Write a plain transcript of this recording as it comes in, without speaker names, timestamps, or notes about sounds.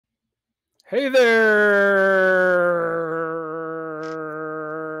Hey there,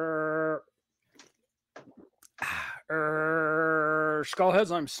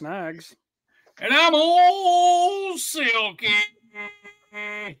 Skullheads. I'm Snags, and I'm old Silky,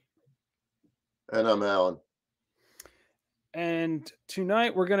 and I'm Allen. And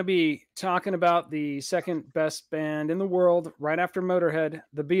tonight we're going to be talking about the second best band in the world, right after Motorhead,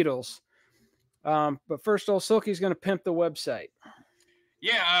 the Beatles. But first, old Silky's going to pimp the website.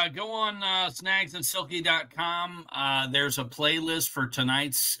 Yeah, go on snagsandsilky.com. There's a playlist for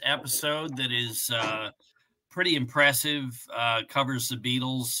tonight's episode that is pretty impressive. Covers the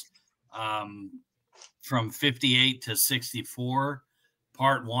Beatles from 58 to 64,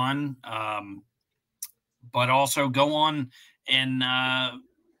 part one. But also go on and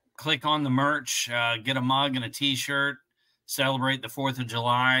click on the merch, get a mug and a t-shirt, celebrate the 4th of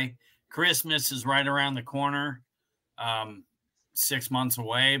July. Christmas is right around the corner. 6 months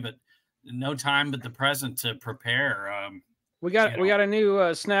away, but no time but the present to prepare. We got a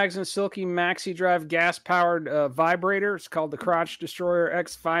new Snags and Silky Maxi Drive gas powered vibrator. It's called the Crotch Destroyer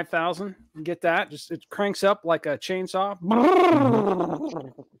X5000. Get that? Just it cranks up like a chainsaw.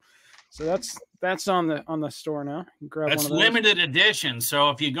 So that's on the store now. You can grab that's one of those. Limited edition. So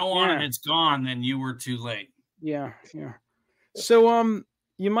if you go on and it's gone, then you were too late. Yeah. So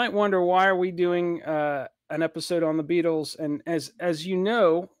you might wonder, why are we doing an episode on the Beatles? And as you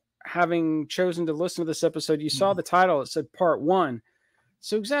know, having chosen to listen to this episode, you saw the title. It said part one.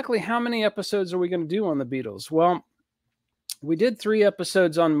 So exactly how many episodes are we going to do on the Beatles? Well, we did 3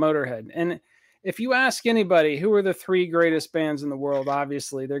 episodes on Motorhead. And if you ask anybody who are the 3 greatest bands in the world,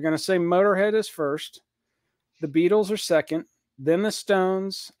 obviously they're going to say Motorhead is first, the Beatles are second, then the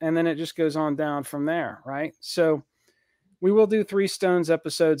Stones, and then it just goes on down from there, right? So we will do 3 Stones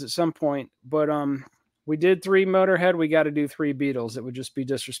episodes at some point, but we did 3 Motorhead. We got to do 3 Beatles. It would just be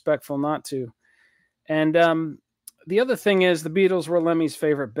disrespectful not to. And the other thing is, the Beatles were Lemmy's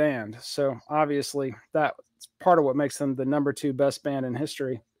favorite band. So obviously that's part of what makes them the number 2 best band in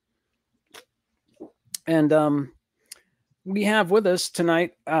history. And we have with us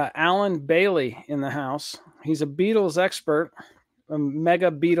tonight Alan Bailey in the house. He's a Beatles expert, a mega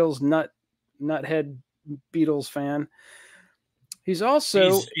Beatles nuthead Beatles fan. He's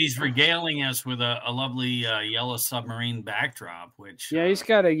also he's regaling us with a lovely yellow submarine backdrop, which he's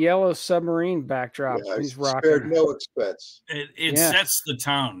got a yellow submarine backdrop. Yeah, he's rocking. Spared no expense. It sets the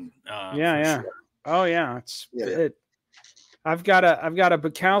tone. Sure. Oh yeah, I've got a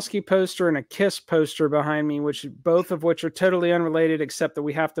Bukowski poster and a Kiss poster behind me, both of which are totally unrelated, except that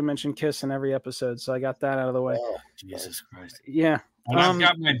we have to mention Kiss in every episode. So I got that out of the way. Oh, Jesus Christ! Yeah, and I've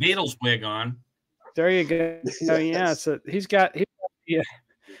got my Beatles wig on. There you go. Oh yeah, so he's got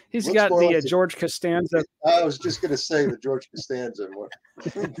the George Costanza. I was just going to say the George Costanza one.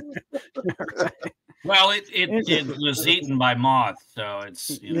 Well, it was eaten by moths, so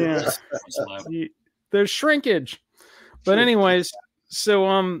it's there's shrinkage. But anyways,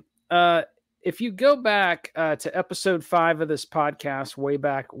 so if you go back to episode 5 of this podcast, way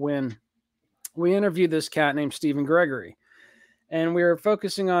back when, we interviewed this cat named Stephen Gregory, and we were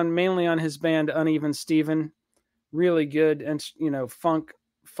focusing mainly on his band Uneven Stephen, really good, and funk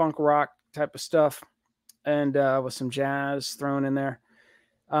rock type of stuff, and with some jazz thrown in there.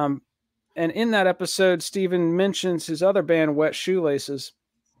 And in that episode, Stephen mentions his other band, Wet Shoelaces.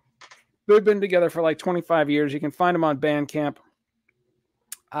 They've been together for like 25 years. You can find them on Bandcamp.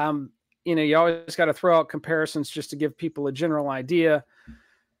 You always got to throw out comparisons just to give people a general idea.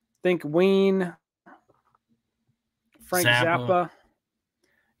 Think Ween, Frank Zappa.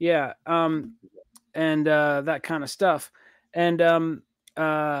 Yeah. And that kind of stuff. And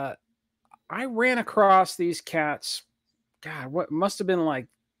I ran across these cats, God, what must have been like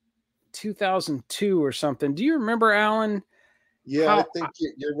 2002 or something. Do you remember, Alan? Yeah, I think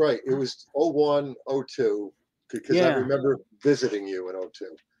you're right. It was 01, 02, because I remember visiting you in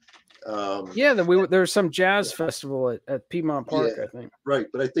 02. There was some jazz festival at Piedmont Park, I think. Right,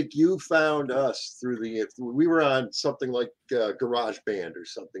 but I think you found us we were on something like Garage Band or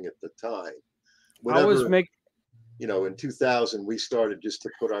something at the time. In 2000, we started just to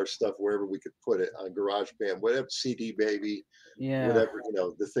put our stuff wherever we could put it on Garage Band, whatever, CD Baby, whatever,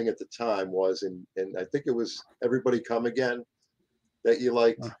 the thing at the time was. And I think it was Everybody Come Again that you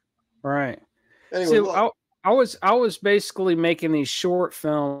liked. Right. Anyway, I was basically making these short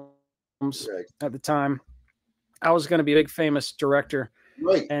films at the time. I was going to be a big famous director.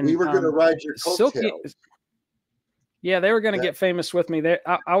 Right. And we were going to ride your coattails. Yeah, they were going to get famous with me.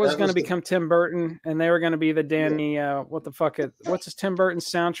 I was going to become Tim Burton, and they were going to be the Danny. What's his Tim Burton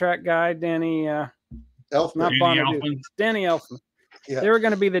soundtrack guy? Danny Elfman. Not Bonnaroo. Danny Elfman. They were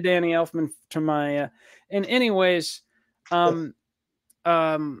going to be the Danny Elfman to my. And anyways, so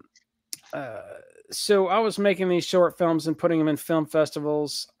I was making these short films and putting them in film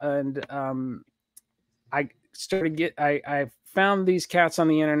festivals, and I found these cats on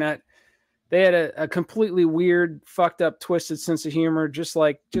the internet. They had a completely weird, fucked up, twisted sense of humor, just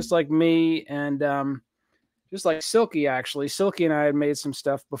like me, and just like Silky. Actually, Silky and I had made some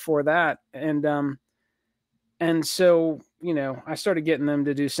stuff before that, and so I started getting them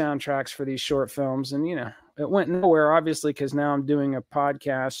to do soundtracks for these short films, and it went nowhere, obviously, because now I'm doing a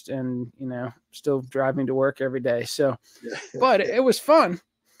podcast and still driving to work every day. So, but it was fun.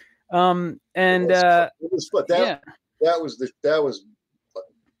 It was fun. That was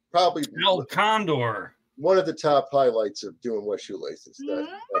probably El Condor. One of the top highlights of doing Wet Shoelaces.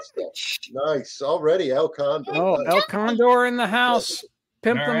 Nice. Already, El Condor. Oh, nice. El Condor in the house.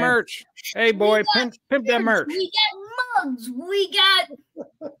 Pimp the merch. Hey, boy, pimp that merch. We got mugs. We got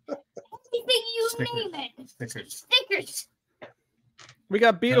anything you name it. Stickers. We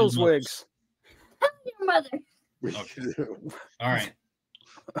got Beatles wigs. Tell your mother. Okay. All right.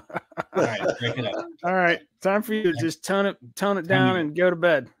 All right, break it up. All right, time for you to just tone it down and go to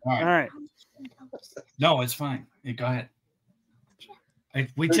bed. All right. No, it's fine. Go ahead.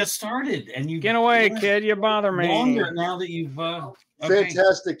 We just started, and you get away, kid. You bother me. Longer now that you've.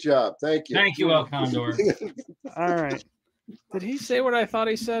 Fantastic job. Thank you. Thank you, El Condor. All right. Did he say what I thought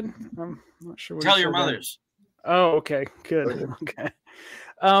he said? I'm not sure. Tell your mothers. Oh, okay. Good. Okay.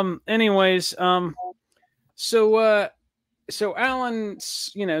 Anyways, so Alan,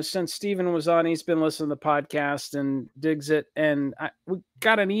 since Steven was on, he's been listening to the podcast and digs it. And we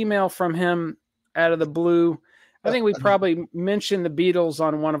got an email from him out of the blue. I think we probably mentioned the Beatles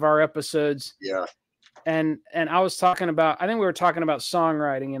on one of our episodes. Yeah. And I was talking about, I think we were talking about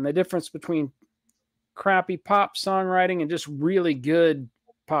songwriting and the difference between crappy pop songwriting and just really good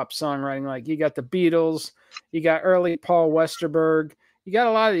pop songwriting. Like you got the Beatles, you got early Paul Westerberg, you got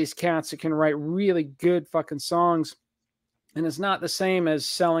a lot of these cats that can write really good fucking songs. And it's not the same as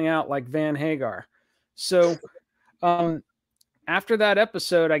selling out like Van Hagar. So after that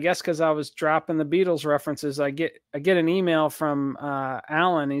episode, I guess because I was dropping the Beatles references, I get an email from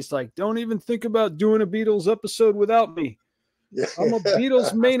Alan. He's like, "Don't even think about doing a Beatles episode without me. I'm a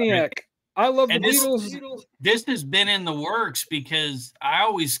Beatles maniac. I love the Beatles." This has been in the works because I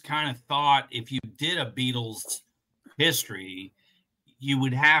always kind of thought if you did a Beatles history, you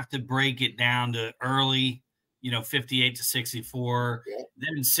would have to break it down to early, 58 to 64. Yeah.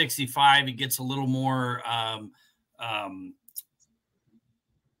 Then in 65, it gets a little more,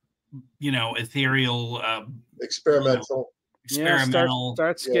 ethereal, experimental.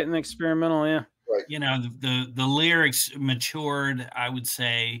 Starts getting experimental. Yeah. Right. The lyrics matured, I would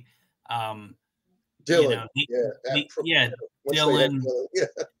say. Dylan. Dylan. Yeah.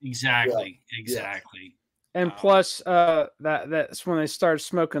 Exactly. And plus, that's when they started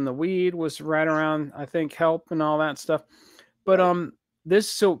smoking the weed, was right around, I think, Help and all that stuff. But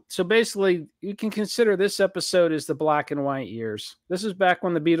so basically, you can consider this episode as the black and white years. This is back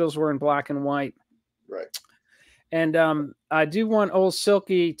when the Beatles were in black and white. Right. And I do want old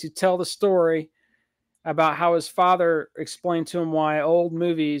Silky to tell the story about how his father explained to him why old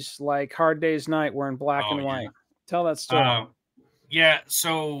movies like Hard Day's Night were in black and white. Tell that story.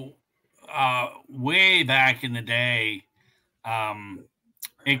 So way back in the day,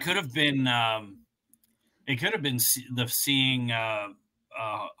 it could have been seeing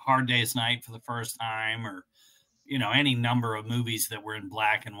Hard Day's Night for the first time, or any number of movies that were in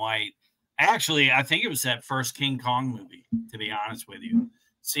black and white. Actually, I think it was that first King Kong movie, to be honest with you,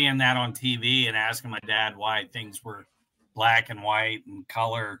 seeing that on TV and asking my dad why things were black and white and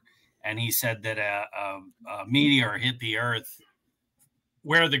color, and he said that a meteor hit the earth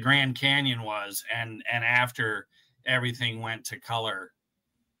where the Grand Canyon was, and after everything went to color.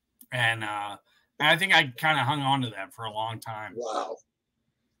 And I think I kind of hung on to that for a long time. Wow.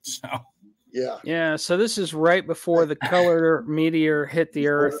 So yeah. So this is right before the color meteor hit the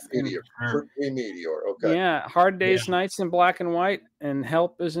earth. Meteor. Okay. Yeah. Hard Day's Nights in black and white, and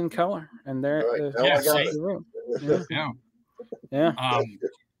Help is in color. And there. Right. Yeah.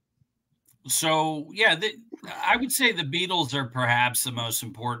 So yeah, I would say the Beatles are perhaps the most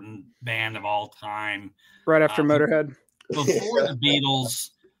important band of all time. Right after Motorhead. Before the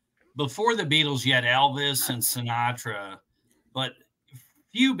Beatles, you had Elvis and Sinatra, but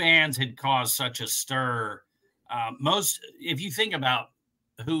few bands had caused such a stir. If you think about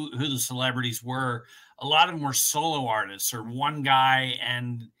who the celebrities were, a lot of them were solo artists or one guy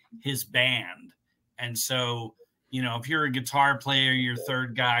and his band. And so, if you're a guitar player, you're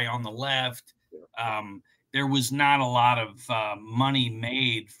third guy on the left. there was not a lot of money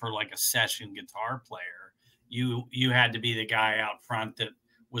made for like a session guitar player. You had to be the guy out front that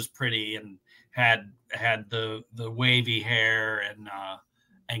was pretty and had the wavy hair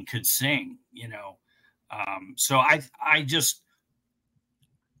and could sing, you know. So I just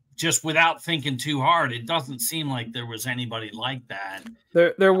without thinking too hard, it doesn't seem like there was anybody like that.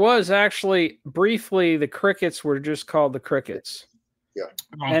 There was actually briefly, the Crickets were just called the Crickets. Yeah.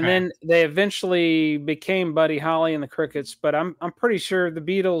 Okay. And then they eventually became Buddy Holly and the Crickets, but I'm pretty sure the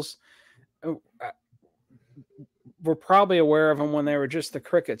Beatles were probably aware of them when they were just the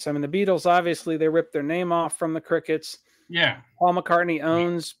Crickets. I mean, the Beatles, obviously, they ripped their name off from the Crickets. Yeah. Paul McCartney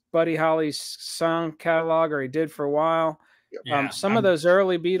owns Buddy Holly's song catalog, or he did for a while. Yeah, some of those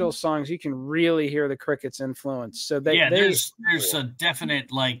early Beatles songs, you can really hear the Crickets influence. So there's a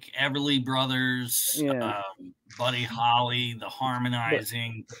definite like Everly Brothers, Buddy Holly, the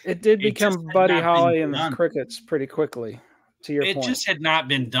harmonizing. It did become Buddy Holly and the Crickets pretty quickly. To your point, it just had not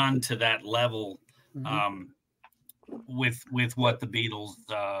been done to that level with what the Beatles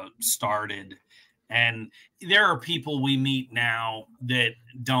started. And there are people we meet now that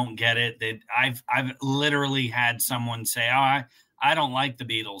don't get it. That I've literally had someone say, "Oh, I don't like the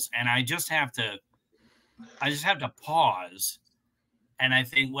Beatles," and I just have to pause, and I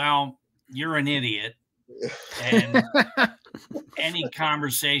think, well, you're an idiot. And any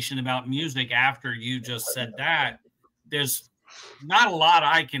conversation about music after you just said that, there's not a lot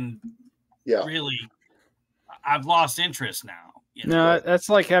I can really. I've lost interest now. You know? No, that's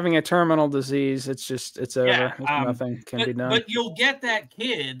like having a terminal disease. It's over. Yeah, Nothing can be done. But you'll get that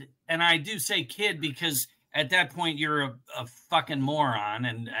kid, and I do say kid because at that point you're a fucking moron,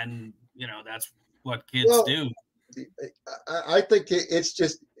 and you know that's what kids do. I think it's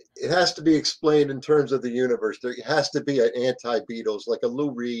just it has to be explained in terms of the universe. There has to be an anti-Beatles, like a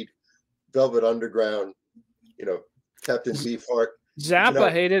Lou Reed, Velvet Underground, you know, Captain Beefheart. Zappa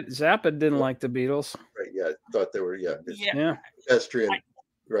hated. Zappa didn't like the Beatles. Right? Yeah, thought they were. Yeah. Pedestrian.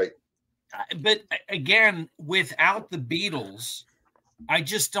 Right. But again, without the Beatles, I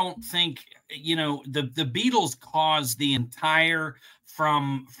just don't think, you know, the Beatles caused the entire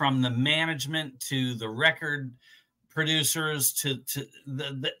from the management to the record producers to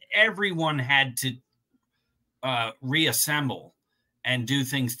the everyone had to reassemble and do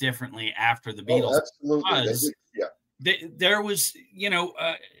things differently after the Beatles. Oh, absolutely. There was, you know,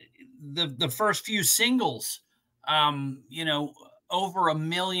 the first few singles, you know, over 1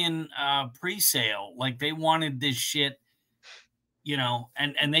 million pre-sale. Like they wanted this shit, you know,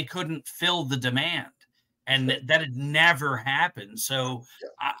 and they couldn't fill the demand, and that had never happened. So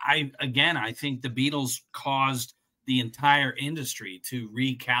I think the Beatles caused the entire industry to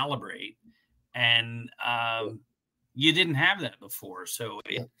recalibrate, and you didn't have that before. So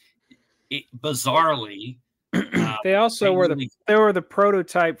it bizarrely. They also were the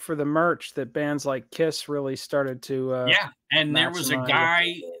prototype for the merch that bands like Kiss really started to. And there was a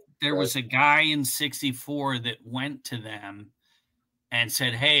guy. There was a guy in '64 that went to them and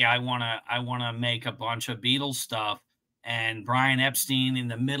said, "Hey, I wanna make a bunch of Beatles stuff." And Brian Epstein, in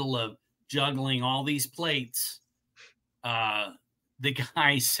the middle of juggling all these plates, the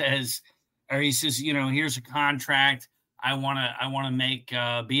guy says, he says, "You know, here's a contract. I wanna make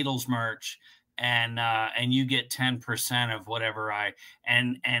Beatles merch." And you get 10% of whatever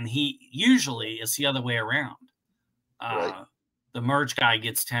and he usually it's the other way around. The merch guy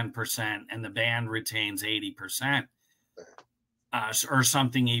gets 10% and the band retains 80%, or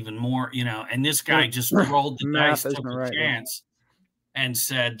something even more, you know. And this guy just rolled the dice, took a chance, and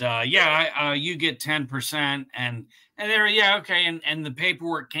said, you get 10%, and there, okay, and the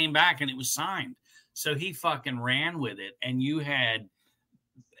paperwork came back and it was signed. So he fucking ran with it, and you had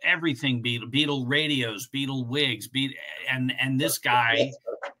everything Beatle radios, Beatle wigs, and this guy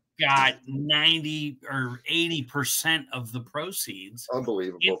got 90 or 80% of the proceeds.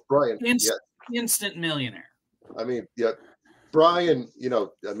 Unbelievable. Brian, instant millionaire. I mean, Brian, you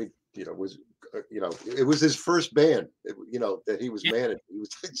know, was, it was his first band, that he was managing. He was,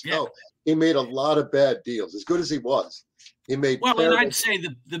 he made a lot of bad deals. As good as he was, he made. Well, and I'd say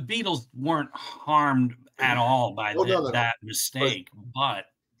the Beatles weren't harmed at all by that mistake, but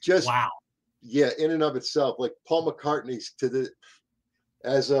just wow. Yeah, in and of itself, like Paul McCartney's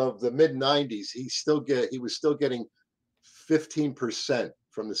as of the mid '90s, he was still getting 15%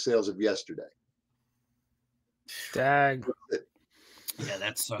 from the sales of Yesterday. Dag. Yeah,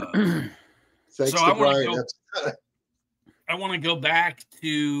 that's thanks to Brian. I want to go back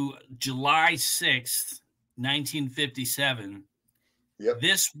to July 6th, 1957. Yep.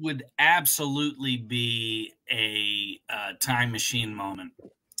 This would absolutely be a time machine moment.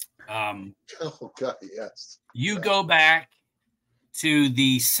 Oh God, yes. You go back to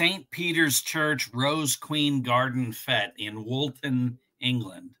the St. Peter's Church Rose Queen Garden Fete in Woolton,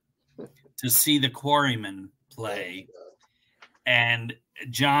 England, to see the Quarrymen play, and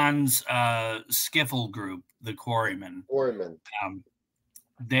John's skiffle group, the Quarrymen.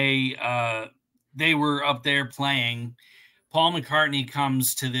 They were up there playing. Paul McCartney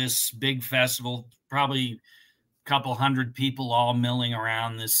comes to this big festival, probably a couple hundred people all milling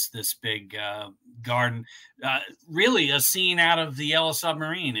around this big garden. Really a scene out of the Yellow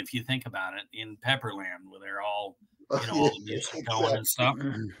Submarine, if you think about it, in Pepperland, where they're all, all the music going and stuff.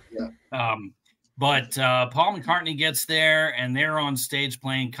 Yeah. But Paul McCartney gets there, and they're on stage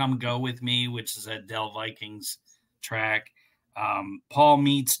playing Come Go With Me, which is a Del Vikings track. Paul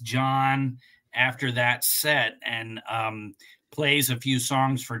meets John after that set and plays a few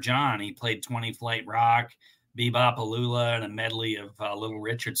songs for John. He played 20 Flight Rock, Bebop-A-Lula, and a medley of Little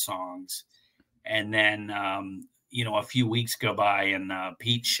Richard songs. And then, a few weeks go by, and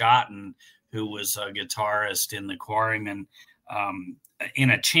Pete Shotton, who was a guitarist in the Quarrymen,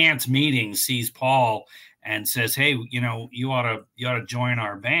 in a chance meeting, sees Paul and says, "Hey, you ought to join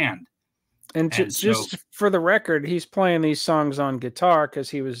our band." And just for the record, he's playing these songs on guitar because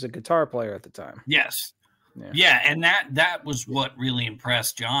he was a guitar player at the time. Yes. Yeah. And that was what really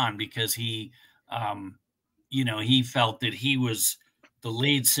impressed John, because he, he felt that he was the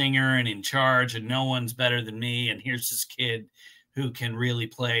lead singer and in charge, and no one's better than me. And here's this kid who can really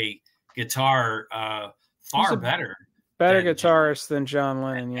play guitar far better guitarist than John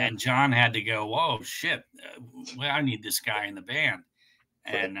Lennon. And John had to go, whoa, shit. I need this guy in the band.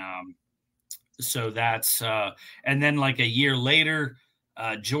 And, so that's, and then like a year later,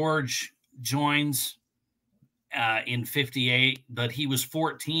 George joins in 58, but he was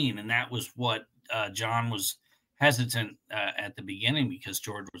 14. And that was what John was hesitant at the beginning, because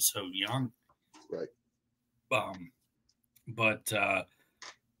George was so young. Right. But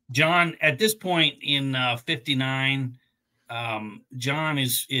John, at this point in 59, John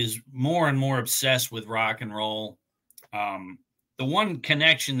is more and more obsessed with rock and roll. The one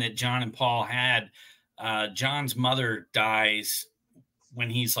connection that John and Paul had, John's mother dies when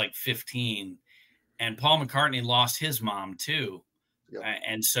he's like 15, and Paul McCartney lost his mom too. Yep.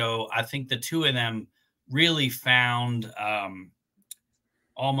 And so I think the two of them really found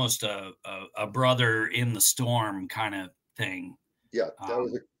almost a brother in the storm kind of thing. Yeah,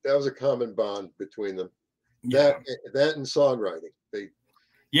 that was a common bond between them. That and songwriting.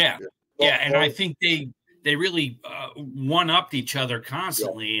 And I think they really one-upped each other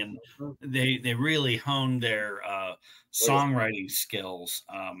constantly, and they really honed their songwriting skills.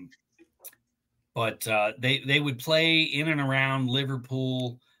 But they would play in and around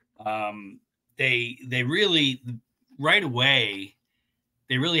Liverpool. They really, right away,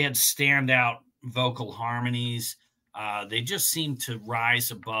 they really had standout vocal harmonies. They just seemed to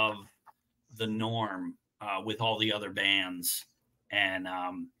rise above the norm with all the other bands. And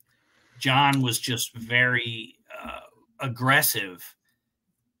John was just very aggressive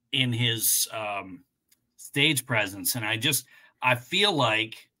in his stage presence. And I feel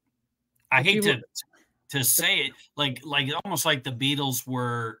like, I hate to say it, like almost like the Beatles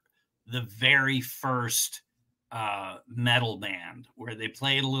were the very first metal band, where they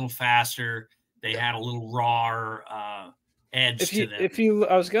played a little faster. They had a little raw edge to them.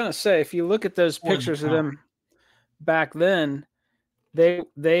 I was gonna say, if you look at those pictures of them back then, they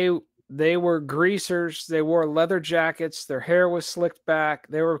were greasers. They wore leather jackets. Their hair was slicked back.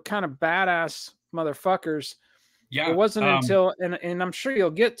 They were kind of badass motherfuckers. Yeah. It wasn't until, and I'm sure you'll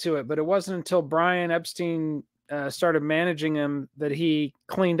get to it, but it wasn't until Brian Epstein started managing them that he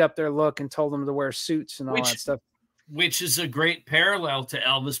cleaned up their look and told them to wear suits and all that stuff. Which is a great parallel to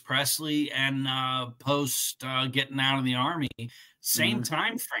Elvis Presley and post getting out of the army. Same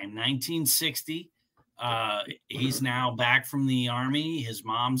time frame, 1960. He's now back from the army. His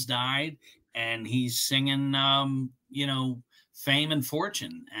mom's died, and he's singing, Fame and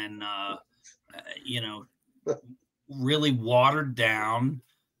Fortune, and really watered down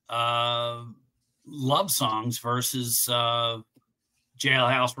love songs versus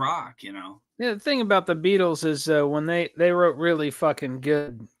Jailhouse Rock. Yeah, the thing about the Beatles is when they wrote really fucking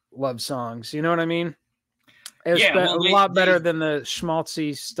good love songs. You know what I mean? It was a lot better than the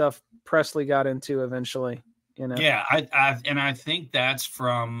schmaltzy stuff Presley got into eventually. Yeah, I think that's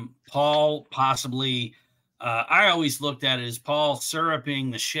from Paul, possibly. I always looked at it as Paul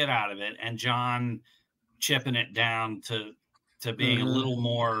syruping the shit out of it, and John chipping it down to being a little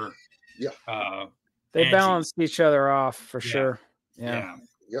more. Yeah, they edgy. Balanced each other off for sure. Yeah.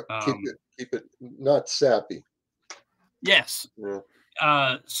 Yep. Keep it not sappy. Yes. Yeah.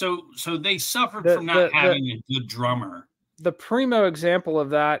 So they suffered from not having a good drummer. The primo example of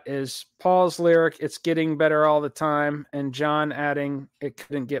that is Paul's lyric, "It's getting better all the time," and John adding, "It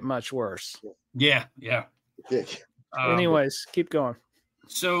couldn't get much worse." Yeah. Anyways, keep going.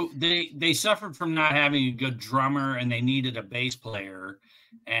 So they suffered from not having a good drummer, and they needed a bass player.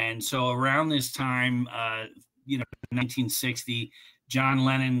 And so around this time, 1960, John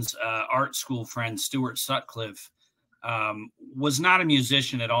Lennon's art school friend Stuart Sutcliffe was not a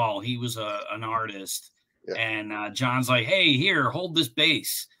musician at all. He was an artist. Yeah. And John's like, "Hey, here, hold this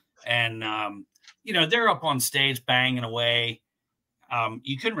bass." And, they're up on stage banging away.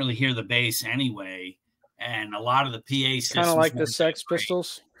 You couldn't really hear the bass anyway. And a lot of the PA systems, kind of like the Sex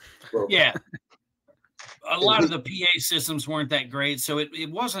Pistols. Yeah. A lot of the PA systems weren't that great. So it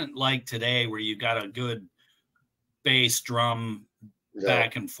wasn't like today where you got a good bass drum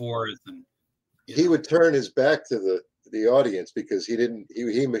back and forth. And he would turn his back to the audience because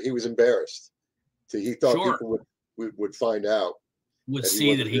he was embarrassed. So he thought people would find out. Would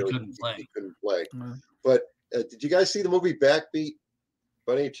see that he couldn't play. He couldn't play. Mm-hmm. But did you guys see the movie Backbeat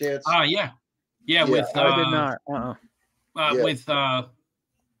by any chance? Yeah. Yeah, with I did not. With Tom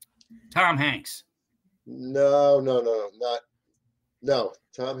Hanks. No.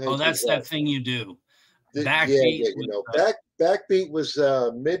 Tom Hanks. Oh, that's that thing you do. Backbeat. Backbeat was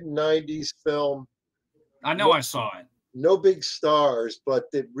a mid-90s film. I know, I saw it. No big stars, but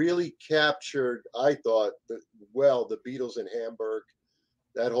it really captured, I thought, the Beatles in Hamburg,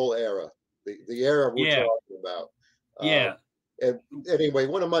 that whole era, the era we're talking about. And anyway,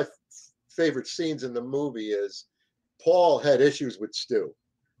 one of my favorite scenes in the movie is Paul had issues with Stu.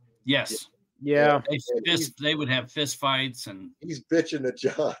 Yes. Yeah. They would have fist fights, and he's bitching at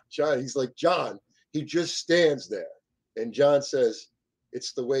John. He's like, "John, he just stands there." And John says,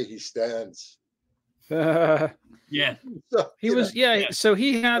 "It's the way he stands." Yeah. So, he was, so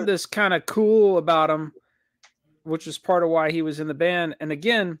he had this kind of cool about him, which was part of why he was in the band. And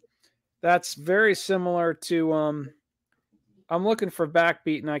again, that's very similar to, I'm looking for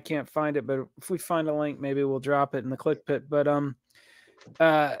Backbeat and I can't find it, but if we find a link, maybe we'll drop it in the click pit. But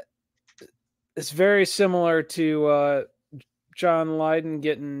it's very similar to John Lydon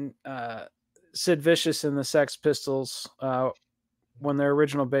getting Sid Vicious in the Sex Pistols when their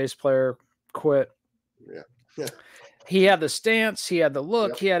original bass player quit. Yeah. He had the stance, he had the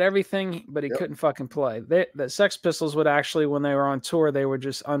look, he had everything, but he couldn't fucking play. The Sex Pistols would actually, when they were on tour, they would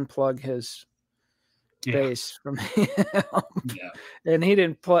just unplug his bass from the album. And he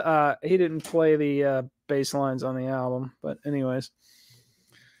didn't play the bass lines on the album. But anyways,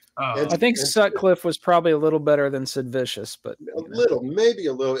 I think Sutcliffe was probably a little better than Sid Vicious, but maybe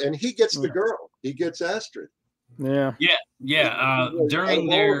a little. And he gets the girl. He gets Astrid. Yeah. During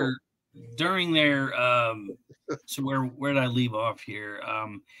their so where did I leave off here?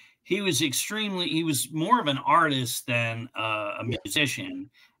 He was more of an artist than a musician,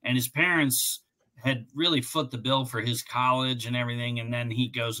 and his parents had really foot the bill for his college and everything, and then he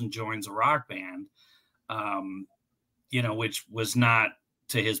goes and joins a rock band, which was not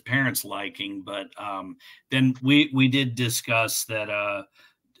to his parents' liking. But then we did discuss that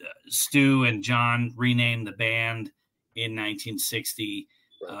Stu and John renamed the band in 1960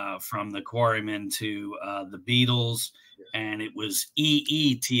 from the Quarrymen to the Beatles, and it was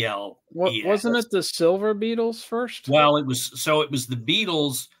EETL. Wasn't it the Silver Beatles first? Well, it was the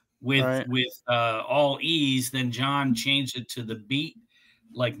Beatles with all E's. Then John changed it to the beat,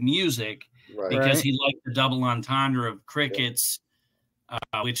 like music, because he liked the double entendre of crickets,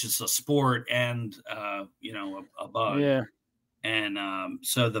 which is a sport and a bug. Yeah. And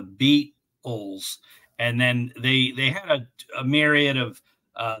so the Beatles, and then they had a myriad of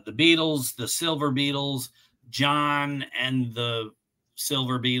the Beatles, the Silver Beatles, John and the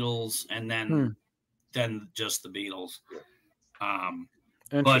Silver Beatles, and then just the Beatles.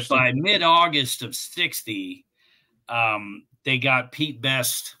 But by mid-August of 60, they got Pete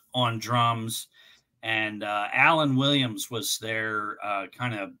Best on drums, and Alan Williams was their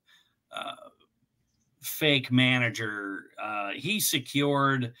kind of fake manager. He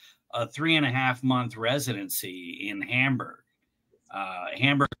secured a 3.5-month residency in Hamburg.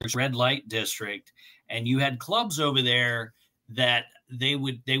 Hamburg's red light district, and you had clubs over there that they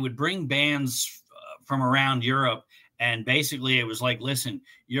would bring bands from around Europe, and basically it was like, listen,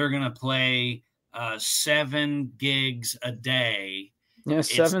 you're gonna play 7 gigs a day. Yeah,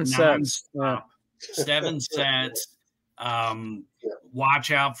 7 sets. 7 sets.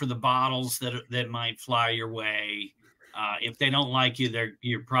 Watch out for the bottles that might fly your way. If they don't like you,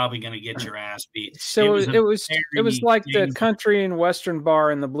 you're probably going to get your ass beat. So it was like the country and western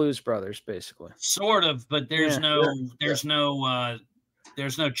bar in the Blues Brothers, basically. Sort of, but there's no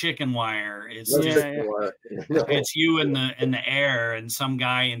There's no chicken wire. It's No just, chicken wire. No. it's you in the air and some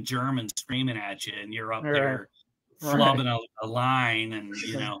guy in German screaming at you, and you're up there flubbing a line, and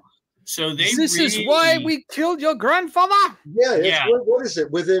you know. So they this is why we killed your grandfather. Yeah, it's, what is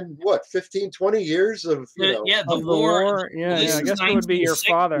it? Within what, 15, 20 years of the war. Yeah, I guess it would be your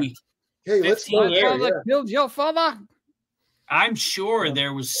father. Hey, let's go there. Yeah. Killed your father. I'm sure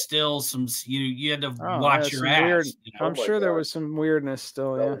there was still some. You had to watch your ass. Weird, you know? I'm sure there was some weirdness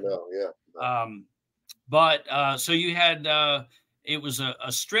still. But so you had it was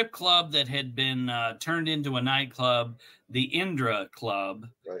a strip club that had been turned into a nightclub, the Indra Club,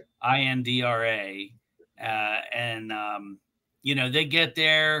 right. INDRA, and you know, they get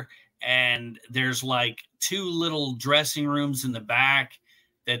there and there's like 2 little dressing rooms in the back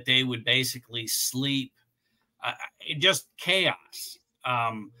that they would basically sleep. Just chaos.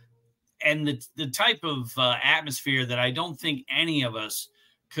 And the type of atmosphere that I don't think any of us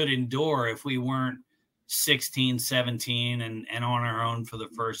could endure if we weren't 16, 17 and on our own for the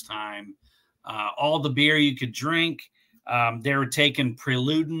first time. All the beer you could drink. They were taking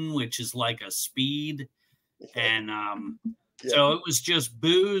Preludin, which is like a speed. And so it was just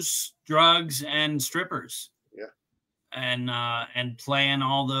booze, drugs, and strippers. And playing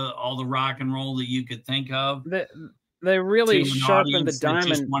all the rock and roll that you could think of. They really sharpened the diamond.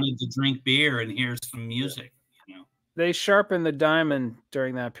 Just wanted to drink beer and hear some music. You know, they sharpened the diamond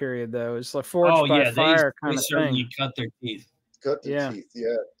during that period, though. It's like forged by fire kind of thing. They cut their teeth. Cut their teeth.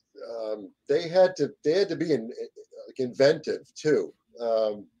 Yeah, they had to be inventive too,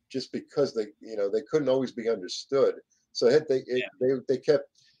 just because they couldn't always be understood. So they kept.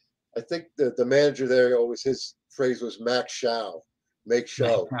 I think the manager there always, his phrase was "Mac Show," make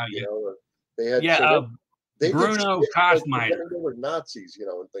show. You know, they had they Bruno Koschmider. They were Nazis, you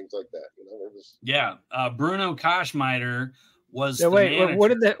know, and things like that. You know, it was Bruno Koschmider was. Yeah, wait, what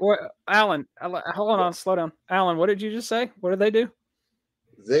did that? Alan, hold on, slow down. Alan, what did you just say? What did they do?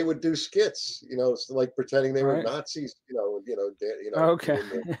 They would do skits, you know, like pretending they were Nazis, you know. Okay.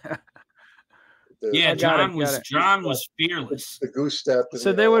 John was fearless. The goose step.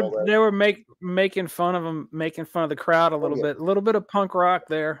 So they were making fun of him, making fun of the crowd a little bit of punk rock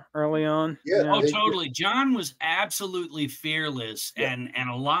there early on. Yeah, totally. John was absolutely fearless, and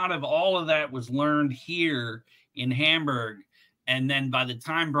a lot of all of that was learned here in Hamburg. And then by the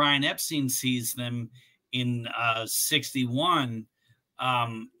time Brian Epstein sees them in '61,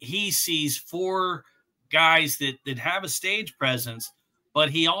 he sees 4 guys that have a stage presence. But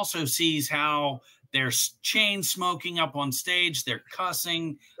he also sees how they're chain smoking up on stage. They're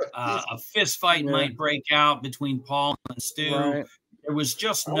cussing. A fist fight might break out between Paul and Stu. Right. There was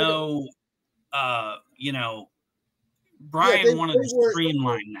just no, you know, Brian wanted to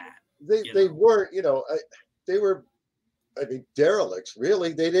streamline that. They weren't, you know, they were, I mean, derelicts,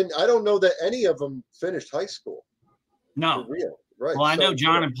 really. They didn't, I don't know that any of them finished high school. No. For real. Right. Well, I know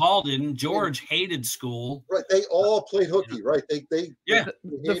John and Paul didn't. George hated school. Right. They all played hooky. Right.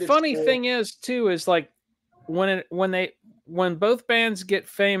 The funny thing is too is like when both bands get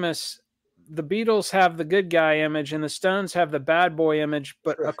famous, the Beatles have the good guy image and the Stones have the bad boy image.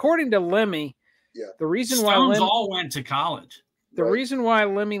 But according to Lemmy, the reason Stones all went to college. The reason why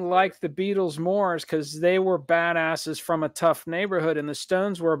Lemmy liked the Beatles more is because they were badasses from a tough neighborhood, and the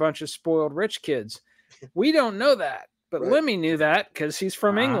Stones were a bunch of spoiled rich kids. We don't know that. But Lemmy knew that because he's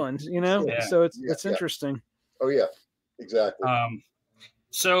from England, you know. Yeah. So it's interesting. Oh yeah, exactly.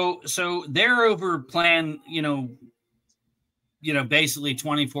 So they're over playing, you know, basically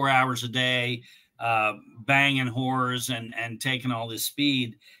 24 hours a day, banging whores and taking all this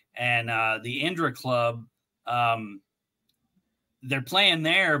speed. And the Indra Club, they're playing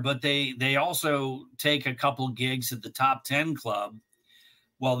there, but they also take a couple gigs at the Top 10 Club.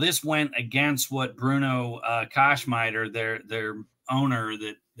 Well, this went against what Bruno Koschmider, their owner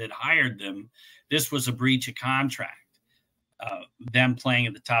that hired them. This was a breach of contract, them playing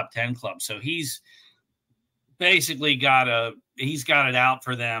at the Top 10 Club. So he's basically got it out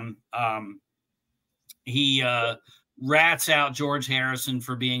for them. He rats out George Harrison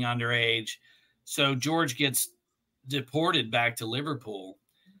for being underage. So George gets deported back to Liverpool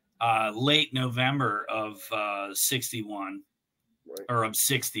late November of 61. Or of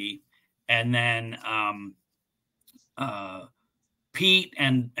 60, and then Pete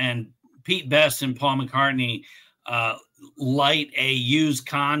Pete Best and Paul McCartney light a used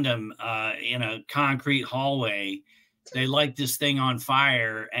condom in a concrete hallway. They light this thing on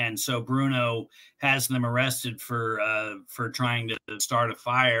fire, and so Bruno has them arrested for trying to start a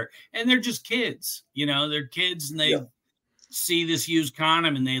fire. And they're just kids, you know, they're kids, and they see this used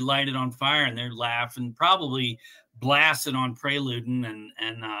condom and they light it on fire, and they're laughing, probably blasted on preluding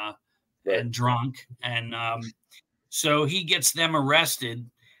and drunk. And so he gets them arrested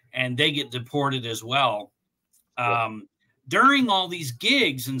and they get deported as well. During all these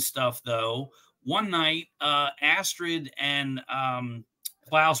gigs and stuff, though, one night, Astrid and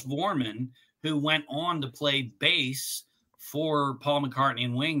Klaus Voormann, who went on to play bass for Paul McCartney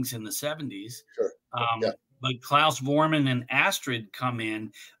and Wings in the 70s. Sure. But Klaus Voormann and Astrid come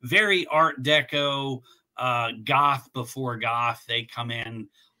in, very Art Deco, goth before goth. They come in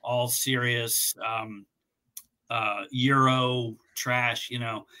all serious, Euro trash, you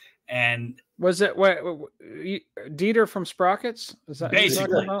know. And was it what Dieter from Sprockets? Is that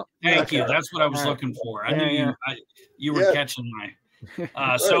basically? Thank you. That's what I was looking for. I knew you were catching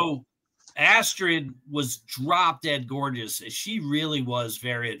my. So Astrid was drop dead gorgeous. She really was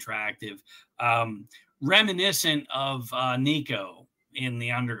very attractive, reminiscent of Nico in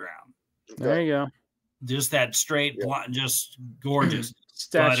the Underground. There you go. Just that straight, just gorgeous,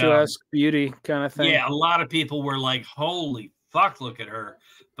 statuesque beauty kind of thing. Yeah, a lot of people were like, "Holy fuck, look at her!"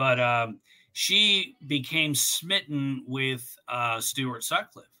 But she became smitten with Stuart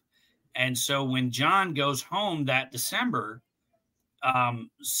Sutcliffe, and so when John goes home that December,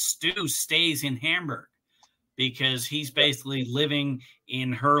 Stu stays in Hamburg because he's basically living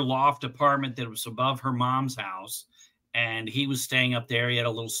in her loft apartment that was above her mom's house, and he was staying up there. He had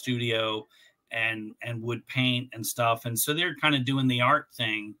a little studio and would paint and stuff, and so they're kind of doing the art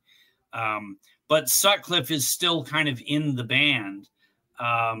thing. But Sutcliffe is still kind of in the band.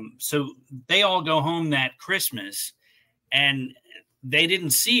 So they all go home that Christmas, and they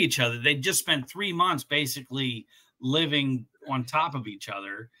didn't see each other. They just spent 3 months basically living on top of each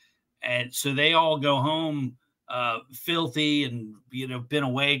other. And so they all go home filthy and, you know, been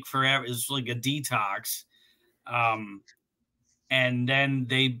awake forever. It's like a detox. And then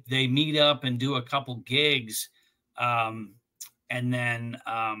they meet up and do a couple gigs. And then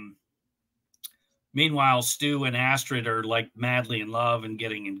meanwhile, Stu and Astrid are like madly in love and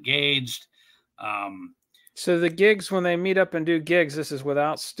getting engaged. So the gigs, when they meet up and do gigs, this is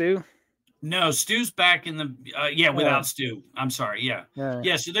without Stu? No, Stu's back in the without Stu. I'm sorry. Yeah.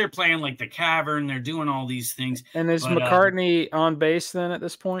 So they're playing like the Cavern. They're doing all these things. And is McCartney on bass then at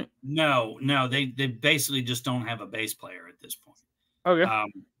this point? No. They basically just don't have a bass player at this point. Okay.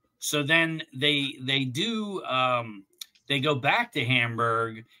 So then they do they go back to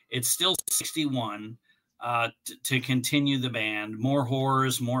Hamburg. It's still 61 to continue the band. More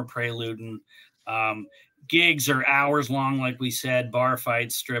horrors, more preluding. Gigs are hours long, like we said, bar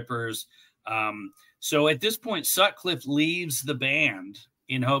fights, strippers. So at this point, Sutcliffe leaves the band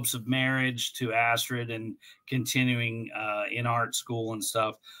in hopes of marriage to Astrid and continuing in art school and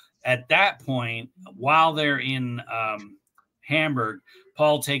stuff. At that point, while they're in Hamburg,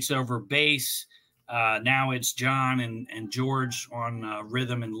 Paul takes over bass. Now it's John and George on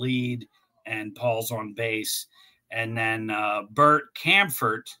rhythm and lead, and Paul's on bass. And then Bert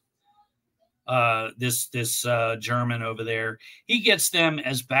Kampfert, this German over there, he gets them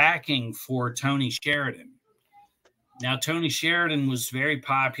as backing for Tony Sheridan. Now, Tony Sheridan was very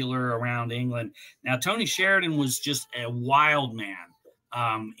popular around England. Now, Tony Sheridan was just a wild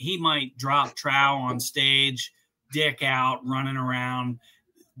man. He might drop trow on stage, dick out, running around.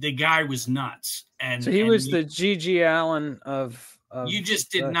 The guy was nuts. And so he was the G.G. Allen of you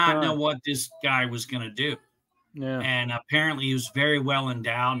just did not know what this guy was going to do. Yeah. And apparently he was very well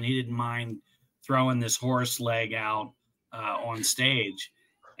endowed, and he didn't mind throwing this horse leg out on stage,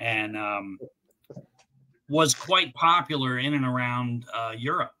 and was quite popular in and around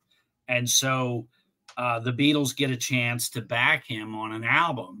Europe. And so the Beatles get a chance to back him on an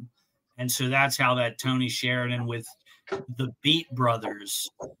album. And so that's how that Tony Sheridan with the Beat Brothers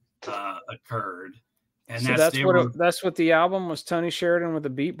occurred. And so that's what the album was, Tony Sheridan with the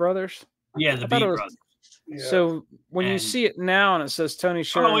Beat Brothers? Yeah, the Beat Brothers. Yeah. So when you see it now and it says Tony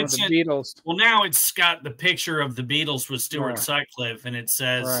Sheridan with the Beatles. Well, now it's got the picture of the Beatles with Stuart Sutcliffe, and it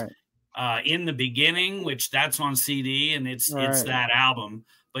says in the beginning, which that's on CD, and it's that album.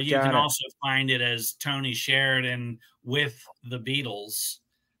 But you can also find it as Tony Sheridan with the Beatles.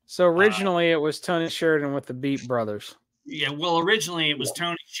 So originally it was Tony Sheridan with the Beat Brothers. Yeah, well, originally it was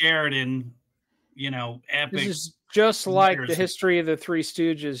Tony Sheridan, you know, epic. This is just like the history of the Three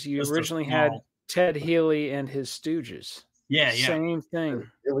Stooges. You originally had Ted Healy and his Stooges. Yeah. Same thing.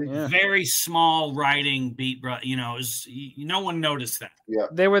 Yeah. Very small writing beat, you know, no one noticed that. Yeah.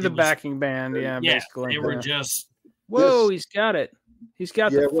 They were the backing band. Yeah, basically. They were just. Whoa, he's got it. He's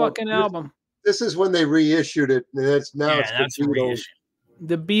got the fucking album. This is when they reissued it. And it's the Beatles.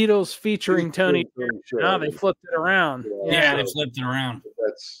 The Beatles featuring Tony. Now they flipped it around. Yeah, they flipped it around.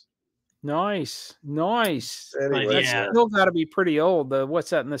 Nice. Nice. Anyway, That's still got to be pretty old. What's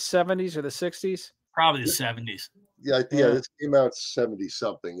that, in the 70s or the 60s? Probably the 70s. Yeah, this came out 70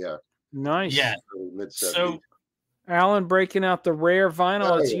 something. Yeah. Nice. Yeah. Mid-70s. So Alan breaking out the rare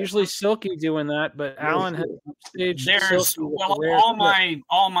vinyl. It's usually Silky doing that, but Alan has staged there's Silky with well, the rare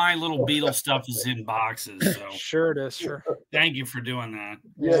all my little Beatles stuff is in boxes. So sure it is. Sure. Thank you for doing that.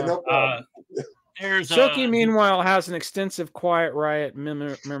 Yeah, no problem. There's Silky, meanwhile, has an extensive Quiet Riot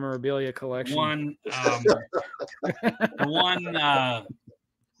memorabilia collection. One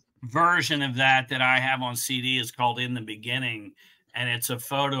version of that I have on CD is called "In the Beginning," and it's a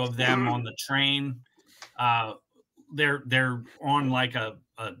photo of them on the train. They're on like a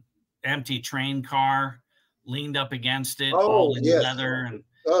empty train car, leaned up against it, all in leather. And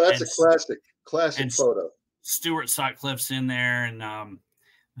that's a classic photo. Stuart Sutcliffe's in there, and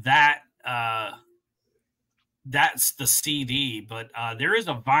that's the CD. But there is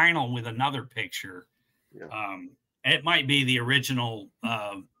a vinyl with another picture. Yeah. It might be the original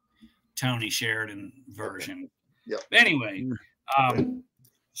Tony Sheridan version. Okay. Yep. Anyway,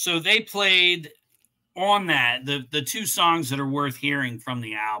 so they played on that the two songs that are worth hearing from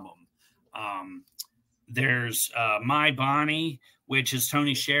the album. There's My Bonnie, which is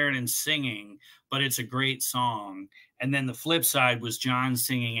Tony Sheridan singing, but it's a great song. And then the flip side was John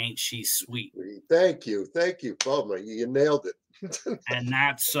singing Ain't She Sweet. Thank you, Bubba. You nailed it. And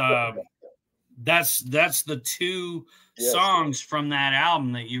that's the two songs from that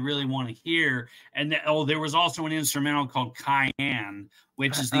album that you really want to hear. And there was also an instrumental called Cayenne,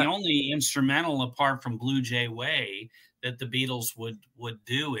 which is the only instrumental apart from Blue Jay Way that the Beatles would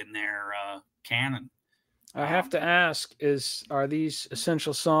do in their canon. I have to ask: are these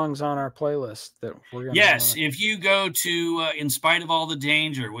essential songs on our playlist that we're going? Yes, if you go to "In Spite of All the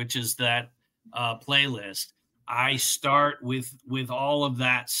Danger," which is that playlist, I start with all of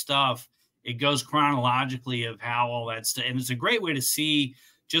that stuff. It goes chronologically of how all that stuff, and it's a great way to see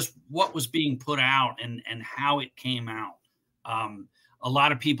just what was being put out and how it came out. A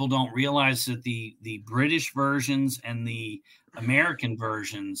lot of people don't realize that the British versions and the American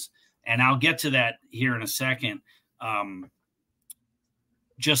versions, and I'll get to that here in a second,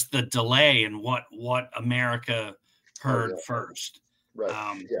 just the delay and what America heard first.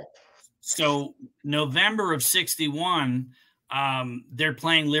 Right. So November of '61, they're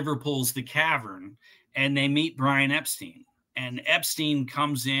playing Liverpool's The Cavern, and they meet Brian Epstein. And Epstein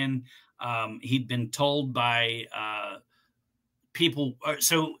comes in. He'd been told by people.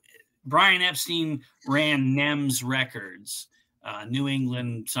 So Brian Epstein ran NEMS Records, New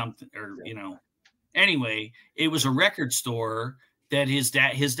England something, or Anyway, it was a record store that his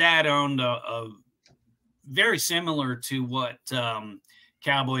dad owned, a very similar to what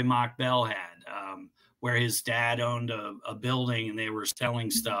Cowboy Mock Bell had. Where his dad owned a building and they were selling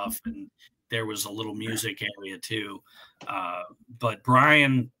stuff, and there was a little music area too. But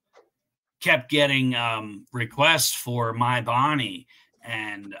Brian kept getting requests for My Bonnie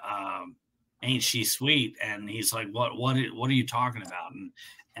and Ain't She Sweet, and he's like, what are you talking about?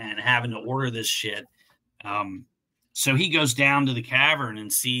 And having to order this shit. So he goes down to the Cavern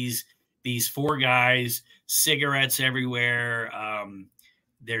and sees these four guys, cigarettes everywhere.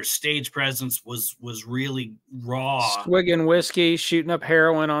 Their stage presence was really raw. Swigging whiskey, shooting up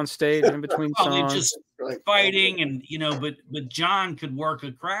heroin on stage in between songs. Just fighting, and but John could work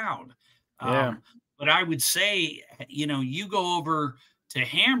a crowd. But I would say, you go over to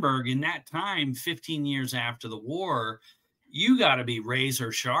Hamburg in that time, 15 years after the war, you got to be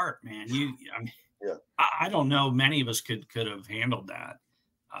razor sharp, man. I don't know, many of us could have handled that.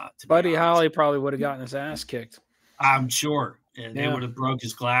 Buddy Holly probably would have gotten his ass kicked. I'm sure. And they would have broke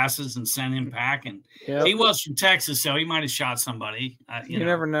his glasses and sent him packing. Yep. He was from Texas, so he might have shot somebody. You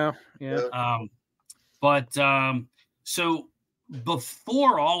never know. Yeah. So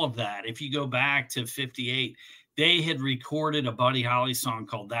before all of that, if you go back to '58, they had recorded a Buddy Holly song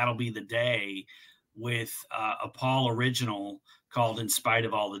called "That'll Be the Day" with a Paul original called "In Spite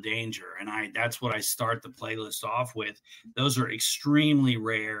of All the Danger," and that's what I start the playlist off with. Those are extremely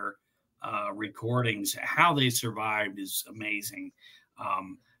rare recordings. How they survived is amazing.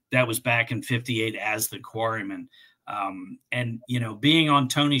 That was back in '58 as the Quarrymen. And being on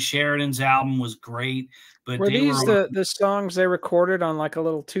Tony Sheridan's album was great. But were these the songs they recorded on like a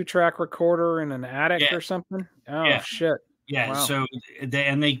little 2-track recorder in an attic or something? Oh shit. Yeah. Wow. So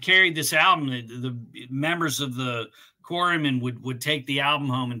they carried this album. The members of the Quarrymen would take the album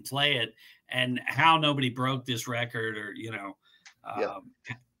home and play it. And how nobody broke this record, or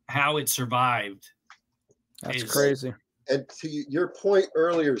how it survived. That's crazy. And to your point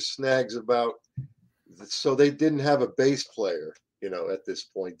earlier, Snags, about so they didn't have a bass player. you know, at this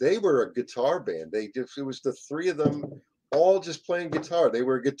point. They were a guitar band. It was the three of them all just playing guitar. They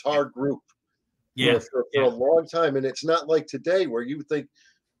were a guitar group for a long time. And it's not like today where you think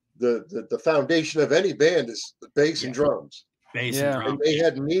the foundation of any band is the bass and drums. Bass and drums. And they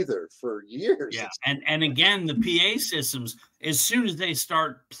had neither for years. Yeah. And again, the PA systems, as soon as they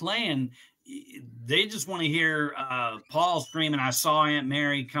start playing, they just want to hear Paul screaming, "I saw Aunt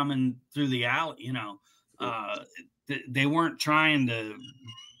Mary coming through the alley," you know. They weren't trying to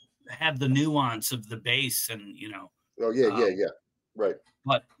have the nuance of the bass and, you know. Oh, yeah. Right.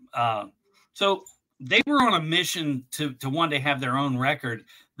 But so they were on a mission to one day have their own record.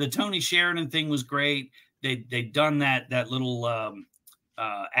 The Tony Sheridan thing was great. They'd done that little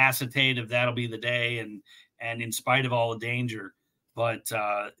acetate of That'll Be the Day and In Spite of All the Danger. But,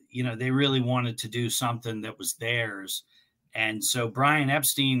 you know, they really wanted to do something that was theirs. And so Brian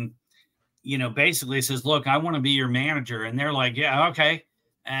Epstein, you know, basically says, "Look, I want to be your manager." And they're like, "Yeah, okay."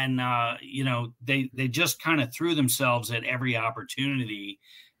 And, you know, they just kind of threw themselves at every opportunity.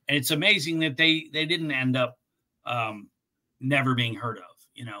 And it's amazing that they didn't end up never being heard of,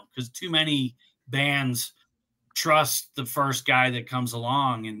 you know, because too many bands trust the first guy that comes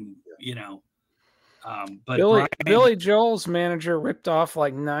along and, you know. But Billy Joel's manager ripped off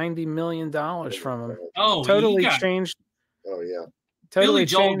like $90 million from him. Oh, totally changed. Oh, yeah. Totally Billy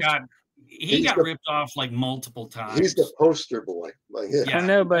Joel changed. He got ripped off like multiple times. He's the poster boy. Like, I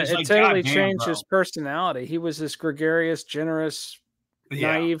know, but it totally changed his personality. He was this gregarious, generous,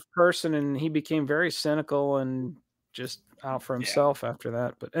 naive person, and he became very cynical and just out for himself after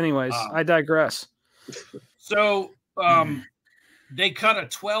that. But anyways, I digress. So they cut a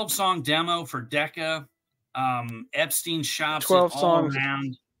 12-song demo for Decca. Epstein shops 12 it all songs.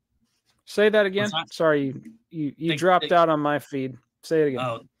 around. Say that again. Sorry, you dropped out on my feed. Say it again.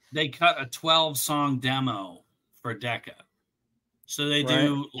 Oh, they cut a 12-song demo for Decca. So they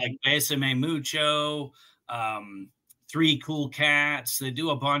do like Besame Mucho, Three Cool Cats. They do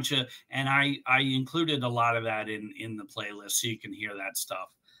a bunch of, and I included a lot of that in the playlist so you can hear that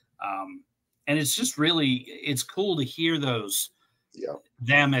stuff. And it's just really, it's cool to hear those,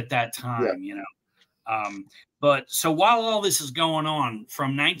 them at that time, you know. But so while all this is going on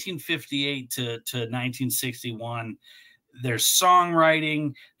from 1958 to 1961, there's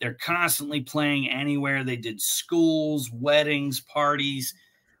songwriting. They're constantly playing anywhere. They did schools, weddings, parties.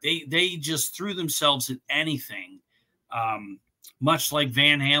 They just threw themselves at anything, much like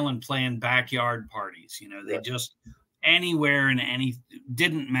Van Halen playing backyard parties. You know, they just anywhere and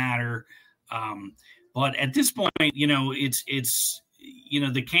didn't matter. But at this point, you know, it's you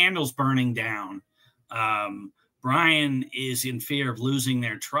know, the candle's burning down. Brian is in fear of losing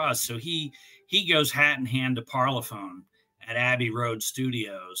their trust, so he goes hat in hand to Parlophone at Abbey Road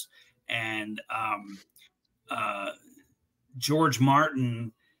Studios, and George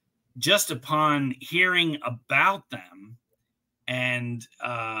Martin, just upon hearing about them and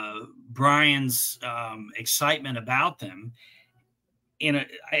Brian's excitement about them,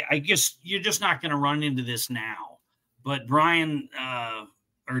 I guess you're just not going to run into this now, but Brian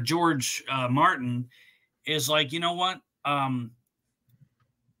or George Martin is like, you know what?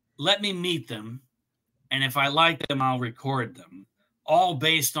 Let me meet them. And if I like them, I'll record them, all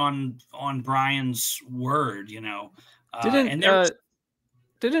based on Brian's word, you know.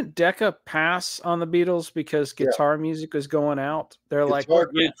 Didn't Decca pass on the Beatles because guitar music was going out? They're like,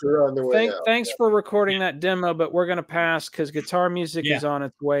 thanks for recording that demo, but we're going to pass because guitar music is on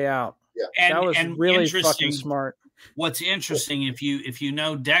its way out. Yeah, that was really fucking smart. What's interesting, if you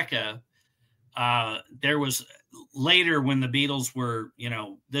know Decca, there was later when the Beatles were, you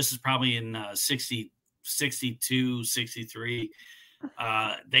know, this is probably in 60, 62, 63,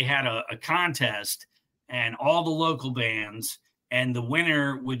 they had a contest and all the local bands, and the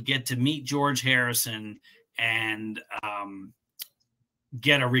winner would get to meet George Harrison and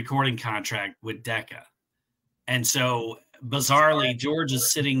get a recording contract with Decca. And so bizarrely, George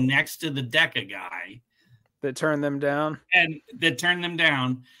is sitting next to the Decca guy that turned them down.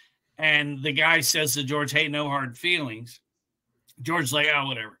 And the guy says to George, "Hey, no hard feelings." George's like, "Oh,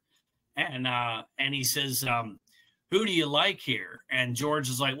 whatever." And he says, "Who do you like here?" And George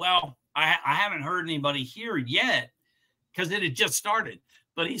is like, "Well, I haven't heard anybody here yet because it had just started."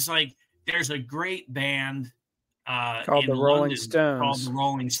 But he's like, "There's a great band called the Rolling Stones. Called the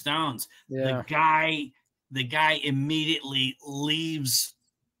Rolling Stones." Yeah. The guy immediately leaves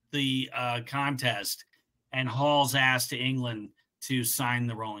the contest and hauls ass to England to sign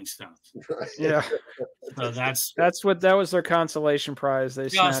the Rolling Stones. Yeah. So that was their consolation prize. They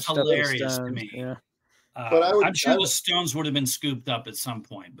just snatched hilarious up the Stones. to me. Yeah. But I'm sure the Stones would have been scooped up at some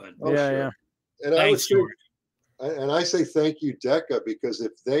point. But yeah. And and I say thank you, Decca, because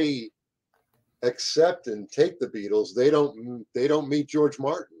if they accept and take the Beatles, they don't meet George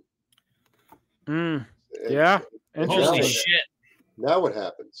Martin. Yeah, holy shit! Now what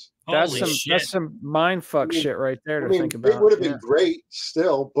happens? That's some mind fuck shit right there to think about. It would have been great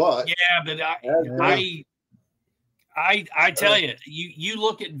still, but yeah, but I tell you, you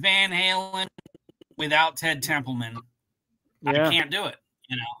look at Van Halen without Ted Templeman, I can't do it.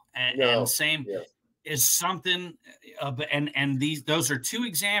 You know, and same is something. And those are two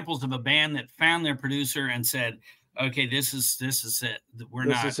examples of a band that found their producer and said, "Okay, this is it.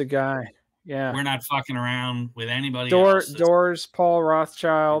 This is a guy. Yeah, we're not fucking around with anybody else." Doors, Paul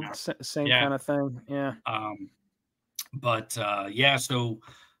Rothschild, same kind of thing. Yeah. But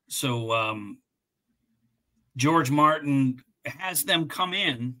so George Martin has them come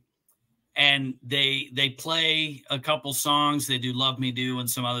in, and they play a couple songs. They do "Love Me Do" and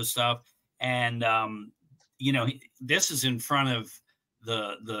some other stuff, and you know, this is in front of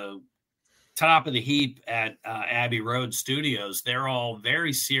the top of the heap at Abbey Road Studios. They're all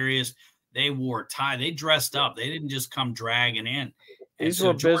very serious. They wore tie. They dressed up. They didn't just come dragging in. These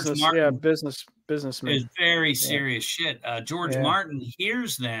were businessmen. It's very serious shit. George Martin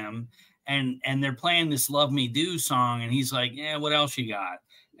hears them, and they're playing this "Love Me Do" song, and he's like, "Yeah, what else you got?"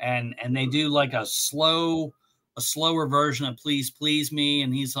 And they do like a slower version of "Please Please Me,"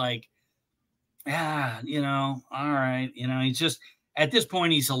 and he's like, you know, all right, you know, he's just at this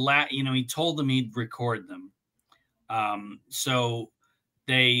point he's he told them he'd record them, so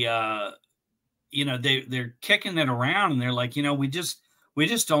they they're kicking it around, and they're like, you know, we just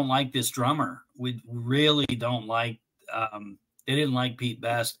don't like this drummer. We really don't like. They didn't like Pete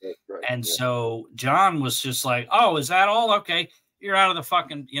Best, and so John was just like, "Oh, is that all? Okay, you're out of the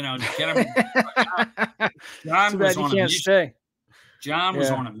fucking, you know, get him." John was on a mission. John was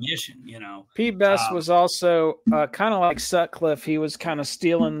on a mission, you know. Pete Best was also kind of like Sutcliffe. He was kind of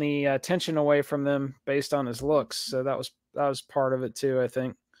stealing the attention away from them based on his looks. So that was part of it too, I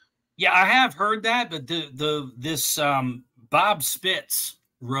think. Yeah, I have heard that, but this Bob Spitz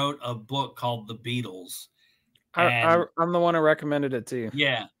wrote a book called The Beatles. I'm the one who recommended it to you.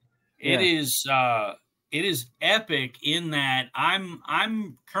 Yeah, it is epic in that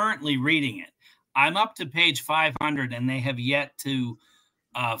I'm currently reading it. I'm up to page 500, and they have yet to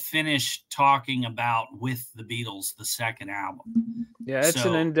finish talking about With the Beatles, the second album. Yeah, it's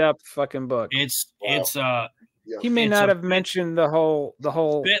an in-depth fucking book. He may not have mentioned the whole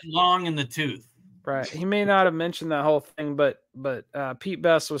bit long in the tooth. Right. He may not have mentioned that whole thing, but Pete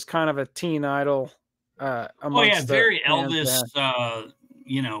Best was kind of a teen idol. Very Elvis,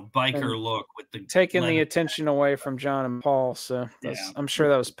 biker look with the taking the attention away from John and Paul. So I'm sure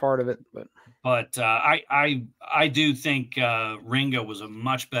that was part of it. But I do think Ringo was a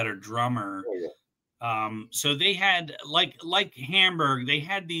much better drummer. So they had like Hamburg, they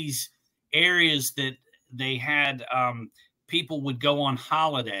had these areas that they had people would go on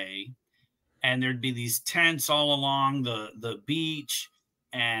holiday, and there'd be these tents all along the beach,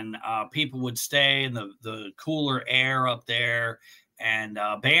 and people would stay in the cooler air up there, and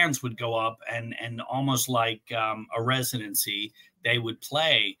bands would go up and almost like a residency, they would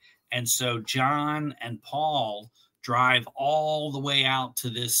play. And so John and Paul drive all the way out to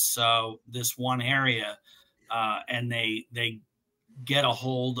this one area, and they get a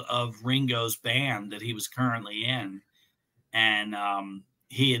hold of Ringo's band that he was currently in, and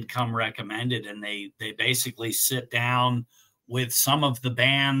he had come recommended, and they basically sit down with some of the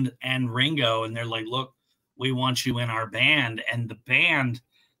band and Ringo, and they're like, "Look, we want you in our band." And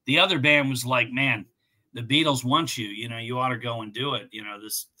the other band was like, "Man, the Beatles want you, you know, you ought to go and do it." You know,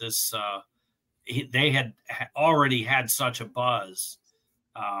 they had already had such a buzz.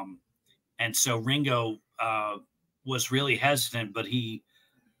 And so Ringo was really hesitant, but he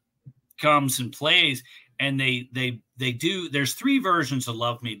comes and plays, and they do, there's 3 versions of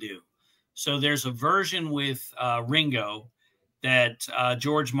 "Love Me Do." So there's a version with Ringo that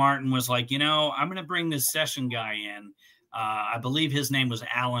George Martin was like, you know, I'm going to bring this session guy in. I believe his name was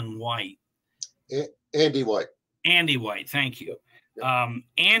Alan White. Andy White. Andy White, thank you.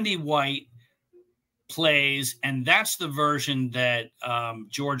 Andy White plays, and that's the version that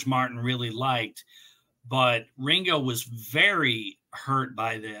George Martin really liked. But Ringo was very hurt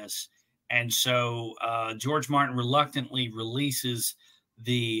by this, and so George Martin reluctantly releases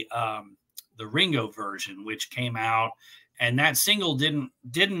the Ringo version, which came out, and that single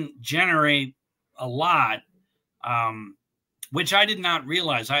didn't generate a lot. Which I did not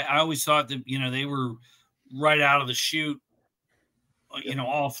realize. I always thought that, you know, they were right out of the chute, you know,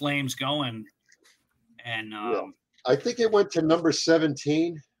 all flames going. And I think it went to number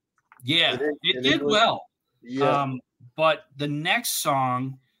 17. Yeah, it did well. Yeah. But the next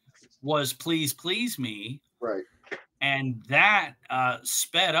song was Please Please Me. Right. And that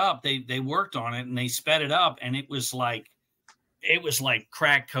sped up. They worked on it and they sped it up, and it was like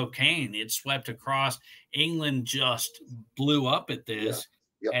crack cocaine. It swept across. England just blew up at this.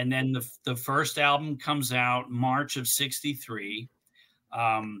 Yeah. Yep. And then the first album comes out March of 63.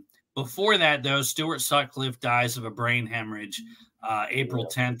 Before that, though, Stuart Sutcliffe dies of a brain hemorrhage April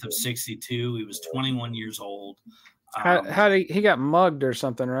 10th of 62. He was 21 years old. How did he got mugged or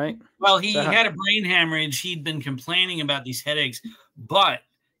something, right? Well, he had a brain hemorrhage. He'd been complaining about these headaches, but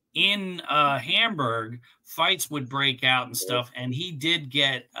in Hamburg, fights would break out and stuff, and he did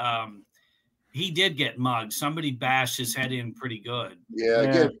get mugged. Somebody bashed his head in pretty good. Yeah,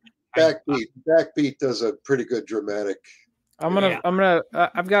 again, Backbeat does a pretty good dramatic.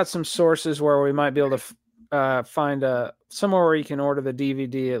 I've got some sources where we might be able to find somewhere where you can order the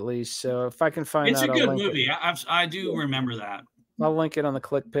DVD at least. So if I can find it's that, a good movie. I do remember that. I'll link it on the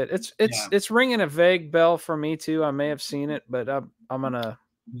Click Pit. It's ringing a vague bell for me too. I may have seen it, but I'm gonna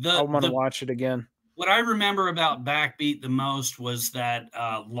watch it again. What I remember about Backbeat the most was that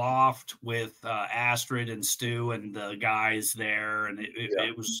loft with Astrid and Stu and the guys there, and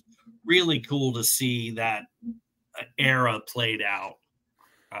it was really cool to see that era played out.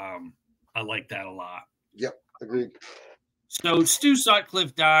 I like that a lot. Yep, agreed. So Stu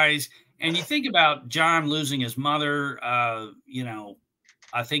Sutcliffe dies, and you think about John losing his mother, I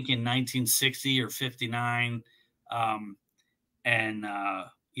think in 1960 or 59,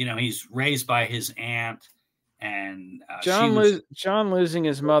 he's raised by his aunt, and John losing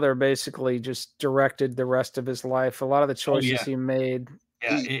his mother basically just directed the rest of his life. A lot of the choices he made,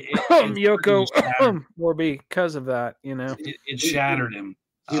 Yoko, were because of that. It shattered him.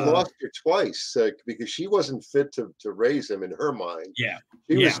 He lost her twice because she wasn't fit to raise him in her mind. Yeah,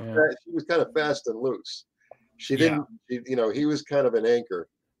 she was kind of fast and loose. She didn't. He was kind of an anchor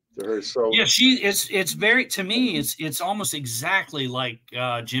to her. So yeah, it's very, to me, it's almost exactly like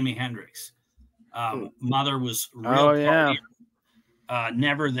Jimi Hendrix. Mother was real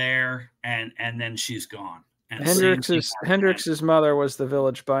never there, and then she's gone. And Hendrix's mother was the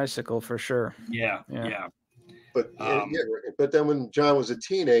Village Bicycle for sure. Yeah. But then when John was a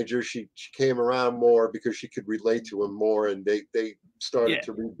teenager, she came around more because she could relate to him more, and they started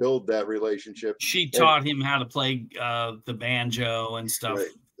to rebuild that relationship. She taught him how to play the banjo and stuff. Right.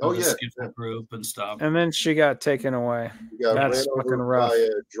 The group and stuff. And then she got taken away. That's fucking rough. By a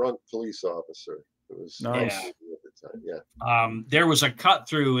drunk police officer. It was nice. At the time. Yeah. There was a cut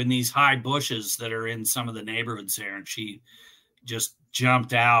through in these high bushes that are in some of the neighborhoods there, and she just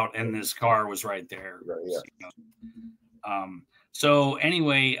jumped out, and this car was right there. Right, yeah. So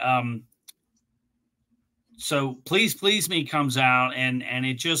anyway, so Please Please Me comes out, and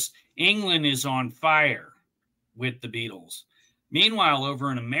it just, England is on fire with the Beatles. Meanwhile,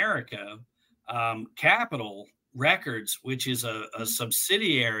 over in America, Capitol Records, which is a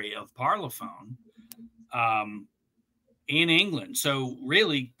subsidiary of Parlophone, in England. So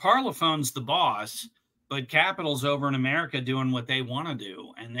really, Parlophone's the boss, but Capitol's over in America doing what they want to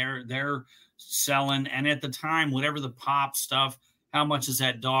do, and they're selling. And at the time, whatever the pop stuff, how much is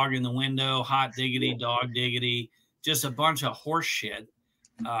that dog in the window? Hot diggity, dog diggity, just a bunch of horse shit.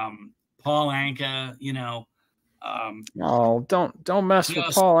 Paul Anka, don't mess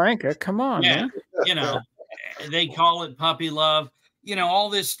with Paul Anka. Come on, man. They call it puppy love. All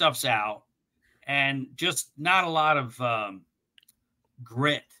this stuff's out, and just not a lot of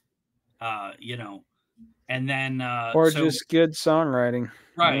grit. And then just good songwriting.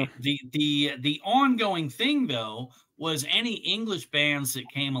 Right. Yeah. The ongoing thing though was any English bands that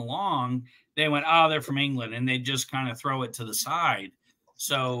came along, they went, oh, they're from England, and they just kind of throw it to the side.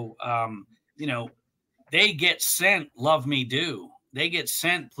 So they get sent Love Me Do. They get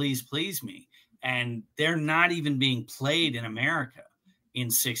sent Please Please Me. And they're not even being played in America in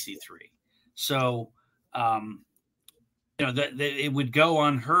 63. So it would go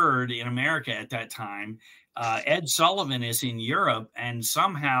unheard in America at that time. Ed Sullivan is in Europe and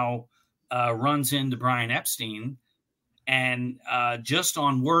somehow runs into Brian Epstein, and just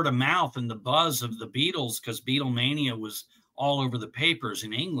on word of mouth and the buzz of the Beatles, because Beatlemania was all over the papers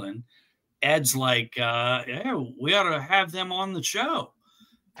in England, Ed's like, yeah, we ought to have them on the show.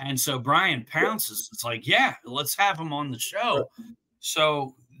 And so Brian pounces. It's like, yeah, let's have them on the show.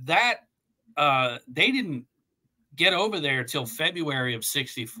 So that they didn't get over there till February of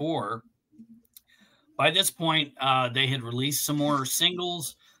 64. By this point, they had released some more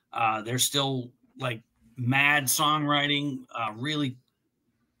singles. They're still like mad songwriting, really,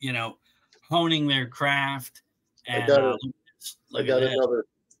 honing their craft. And I got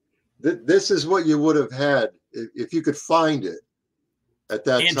This is what you would have had if you could find it at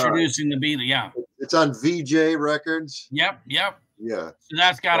that Introducing time. the Beatles, yeah. It's on VJ Records. Yep. Yeah. So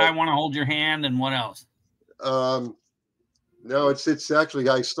that's got I Want to Hold Your Hand, and what else? No, it's actually,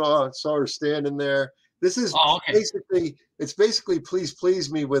 I saw her standing there. This is basically Please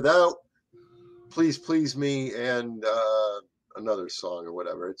Please Me without Please Please Me and another song or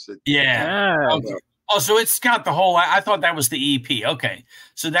whatever. Okay. Oh, so it's got the whole. I thought that was the EP. Okay,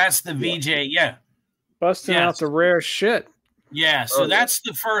 so that's the VJ. Yeah, busting out the rare shit. Yeah, so that's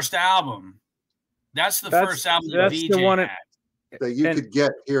the first album. That's the first album that VJ the one had. That you could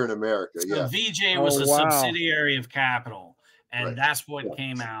get here in America. So VJ was a subsidiary of Capitol, and that's what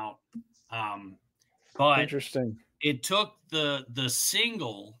came out. But interesting. It took the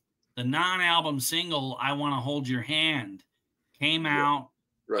single, the non-album single, "I Want to Hold Your Hand," came out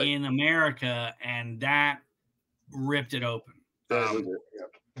in America, and that ripped it open.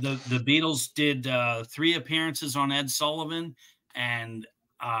 The Beatles did 3 appearances on Ed Sullivan, and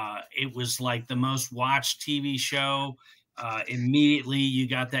it was like the most watched TV show. Immediately, you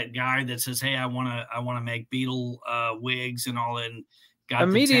got that guy that says, "Hey, I want to make Beatle wigs and all that." And got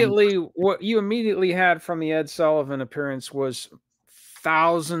immediately, what you immediately had from the Ed Sullivan appearance was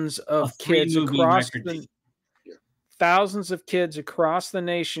thousands of kids across the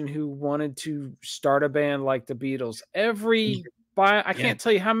nation who wanted to start a band like the Beatles. I can't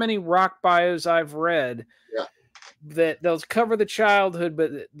tell you how many rock bios I've read that they'll cover the childhood,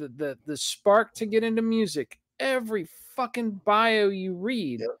 but the spark to get into music, every fucking bio you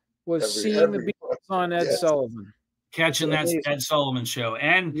read was seeing the Beatles on Ed Sullivan. Catching that Ed Sullivan show.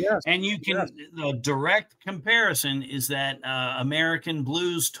 And you can, the direct comparison is that American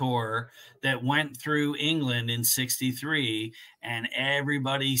Blues tour that went through England in '63, and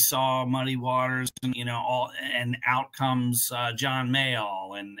everybody saw Muddy Waters, and and out comes John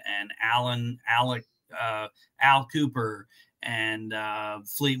Mayall and Al Cooper and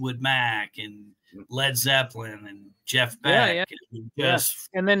Fleetwood Mac and Led Zeppelin and Jeff Beck.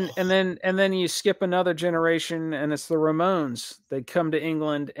 And then you skip another generation, and it's the Ramones. They come to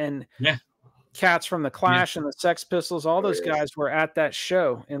England, and cats from the Clash and the Sex Pistols, all those guys were at that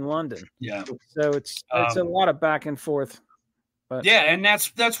show in London. So it's a lot of back and forth. But and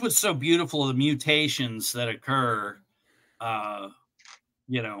that's what's so beautiful, the mutations that occur.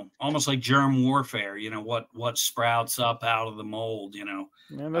 Almost like germ warfare, what sprouts up out of the mold,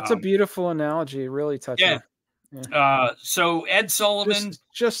 that's a beautiful analogy. It really touches. So Ed Sullivan,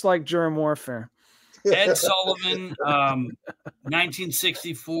 just like germ warfare. Ed Sullivan,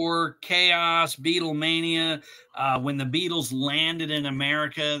 1964, chaos, Beatlemania. When the Beatles landed in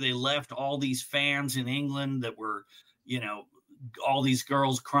America, they left all these fans in England that were, all these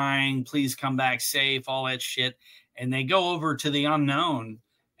girls crying, "Please come back safe," all that shit. And they go over to the unknown,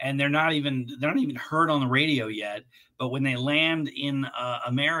 and they're not even heard on the radio yet. But when they land in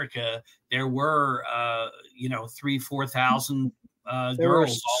America, there were 3,000-4,000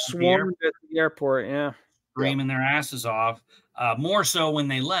 girls swarmed at the airport, screaming their asses off. More so when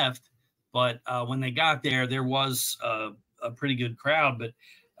they left, but when they got there, there was a pretty good crowd. But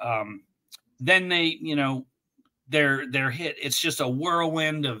then they, they're hit. It's just a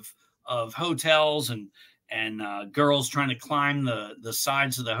whirlwind of hotels and girls trying to climb the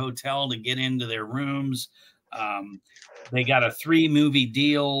sides of the hotel to get into their rooms. They got a 3-movie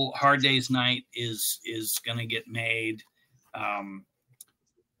deal. Hard Day's Night is going to get made.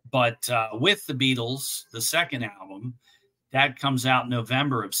 But with the Beatles, the second album, that comes out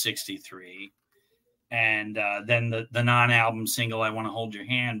November of '63. And then the non-album single, "I Want to Hold Your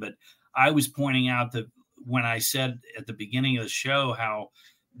Hand." But I was pointing out that when I said at the beginning of the show how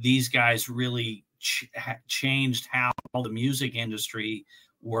these guys really changed how the music industry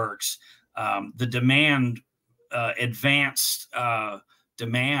works. The advanced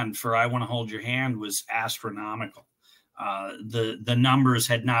demand for "I Want to Hold Your Hand" was astronomical. The numbers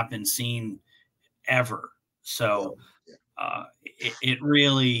had not been seen ever. So it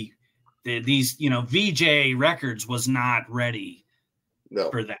really, these, VJ Records was not ready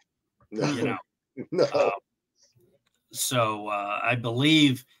for that. So I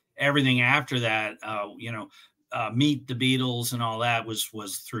believe everything after that, Meet the Beatles and all that was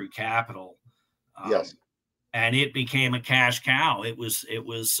through Capitol. And it became a cash cow. It was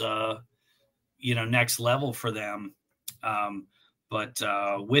next level for them. But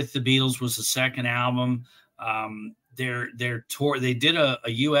with the Beatles was the second album. Their tour, they did a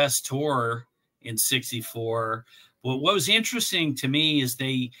U.S. tour in '64. But what was interesting to me is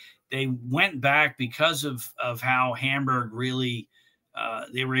they went back because of how Hamburg really,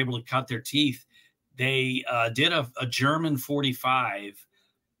 they were able to cut their teeth. They did a German 45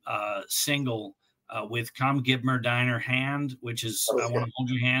 single with Come Give Mer Diner Hand, which is I Want to Hold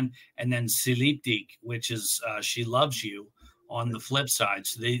Your Hand, and then Siliptik, which is She Loves You on the flip side.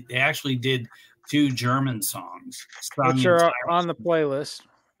 So they actually did 2 German songs, which are on the playlist.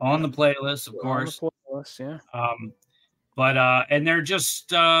 On the playlist, of course. On the playlist, yeah. But and they're just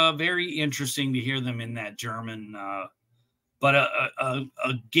very interesting to hear them in that German, but a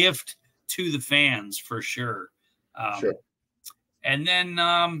gift to the fans for sure. Sure. And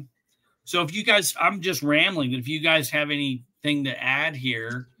then, so if you guys, I'm just rambling, but if you guys have anything to add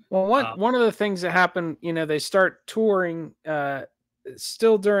here. Well, one of the things that happened, you know, they start touring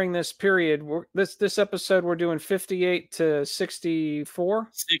still during this period. This episode we're doing 58 to 64.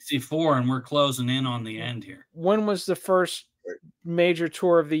 64, and we're closing in on the end here. When was the first major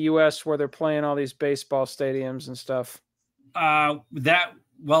tour of the U.S. where they're playing all these baseball stadiums and stuff?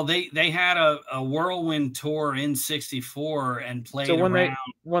 Well, they had a whirlwind tour in 64 and played so around.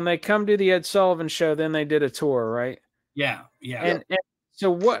 When they come to the Ed Sullivan Show, then they did a tour, right? Yeah. And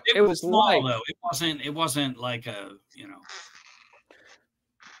so what it was small, like, though. It wasn't like a, you know.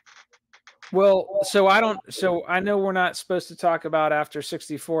 Well, so I know we're not supposed to talk about after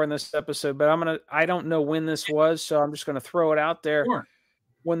 64 in this episode, but I don't know when this was, so I'm just gonna throw it out there. Sure.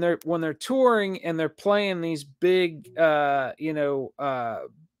 When they're touring and they're playing these big venues.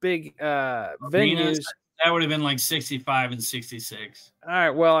 That would have been like 65 and 66. All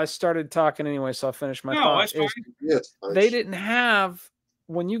right. Well, I started talking anyway, so I'll finish my thought. Yes, they didn't have,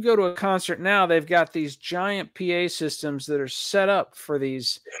 when you go to a concert now, they've got these giant PA systems that are set up for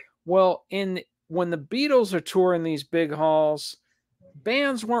these. Well, when the Beatles are touring these big halls,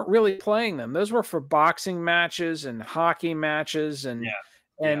 bands weren't really playing them. Those were for boxing matches and hockey matches and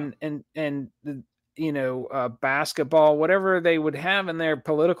basketball, whatever they would have in their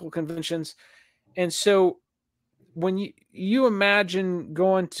political conventions. And so when you imagine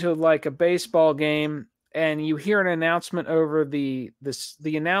going to like a baseball game and you hear an announcement over the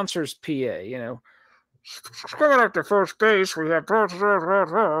announcer's PA, you know, coming up to first base, we have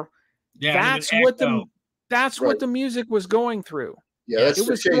that's what the music was going through. Yeah, that's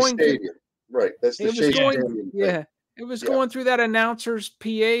the Shea Stadium. Right. That's the Shea Stadium. Yeah. It was going through that announcer's PA.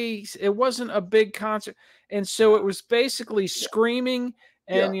 It wasn't a big concert. And so it was basically screaming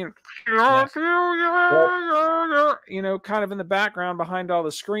and you know, kind of in the background behind all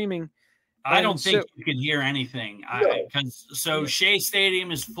the screaming. I don't think you can hear anything. Shea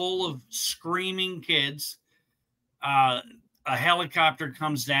Stadium is full of screaming kids. A helicopter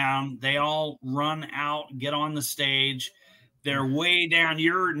comes down. They all run out, get on the stage. They're way down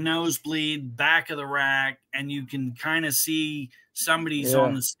your nosebleed, back of the rack, and you can kind of see somebody's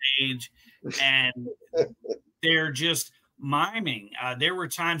on the stage, and they're just miming. There were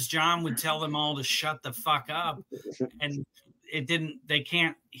times John would tell them all to shut the fuck up, and they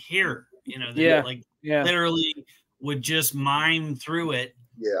can't hear. You know, literally would just mime through it.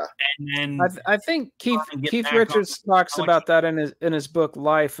 Yeah. And then I think Keith Richards talks about that in his book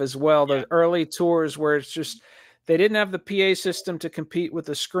Life as well. The early tours where it's just they didn't have the PA system to compete with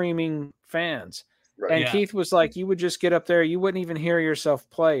the screaming fans. Right. And Keith was like, you would just get up there, you wouldn't even hear yourself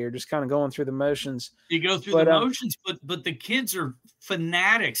play. You're just kind of going through the motions. You go through the motions, but the kids are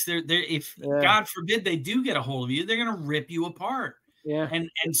fanatics. They're if God forbid they do get a hold of you, they're gonna rip you apart. Yeah.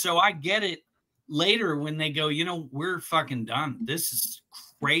 And so I get it later when they go, you know, we're fucking done. This is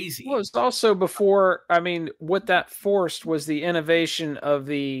crazy. Well, it's also before, I mean, what that forced was the innovation of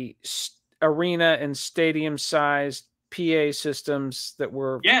the arena and stadium sized PA systems that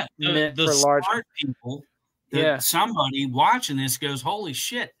were meant for large people. Somebody watching this goes, holy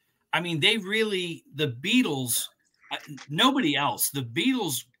shit. I mean, the Beatles, nobody else, the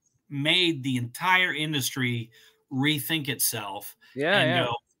Beatles made the entire industry rethink itself and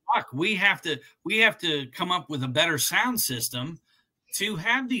go, fuck, we have to come up with a better sound system to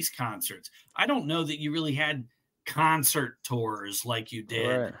have these concerts. I don't know that you really had concert tours like you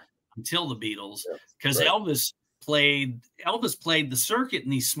did until the Beatles, because Elvis played the circuit in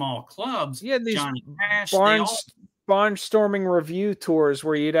these small clubs. Yeah, these barnstorming review tours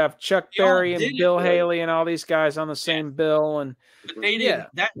where you'd have Chuck Berry and Bill Haley and all these guys on the same bill, and they did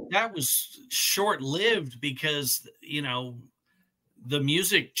that was short-lived because, you know, the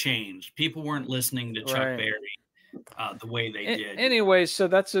music changed. People weren't listening to Chuck Berry the way they did. Anyway, so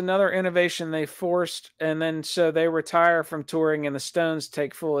that's another innovation they forced, and then so they retire from touring, and the Stones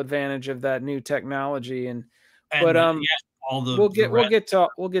take full advantage of that new technology. We'll get to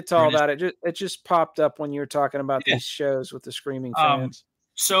all that. It just popped up when you were talking about these shows with the screaming fans.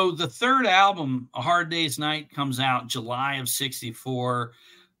 So the third album, A Hard Day's Night, comes out July of 64.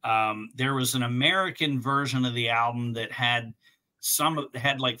 There was an American version of the album that had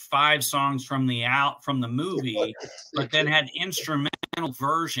had like 5 songs from the movie, but then had instrumental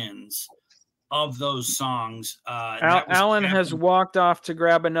versions of those songs. Alan has walked off to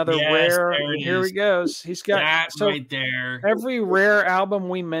grab another Rare. Here he goes. He's got that right there. Every Rare album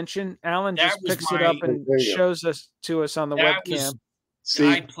we mention, Alan just picks it up and shows us to us on the webcam.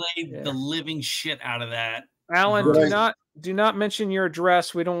 I played the living shit out of that. Alan, do not mention your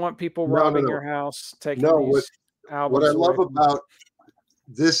address. We don't want people robbing your house, taking these albums. What I love about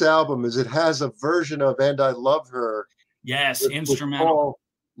this album is it has a version of "And I Love Her." Yes, instrumental.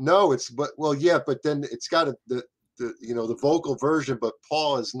 No, but then it's got the vocal version, but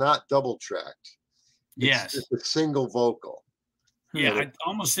Paul is not double tracked. Yes, it's a single vocal. Yeah, I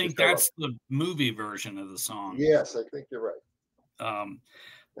almost think that's the movie version of the song. Yes, I think you're right.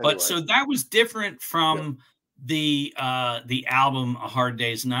 But so that was different from the album "A Hard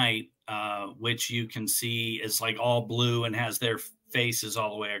Day's Night," which you can see is like all blue and has their faces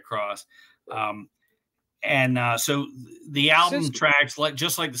all the way across. So the album tracks,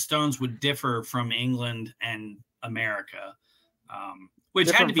 just like the Stones, would differ from England and America,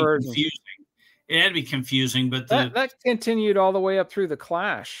 which had to be confusing. It had to be confusing, but that continued all the way up through the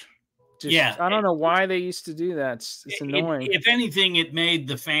Clash. I don't know why they used to do that. It's annoying. If anything, it made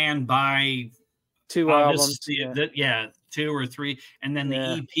the fan buy 2 albums. 2 or 3, and then the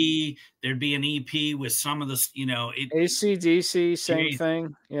EP. There'd be an EP with some of the, AC/DC, same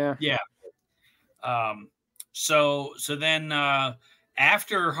thing. Yeah. So then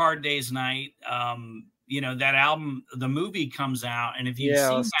after Hard Day's Night, that album, the movie comes out, and if you've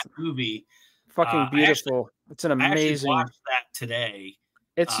seen that movie, fucking beautiful. It's an amazing. I actually watched that today.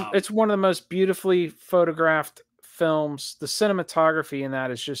 It's one of the most beautifully photographed films. The cinematography in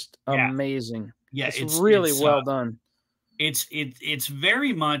that is just amazing. Yeah, it's really well done. It's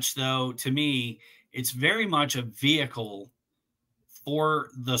very much, though, to me, it's very much a vehicle for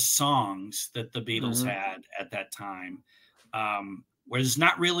the songs that the Beatles had at that time, where there's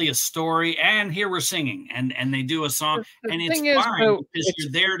not really a story. And here we're singing, and they do a song, and it's fine because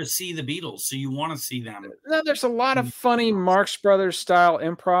you're there to see the Beatles, so you want to see them. No, there's a lot of funny Marx Brothers style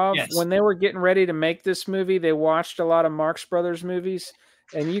improv. Yes. When they were getting ready to make this movie, they watched a lot of Marx Brothers movies,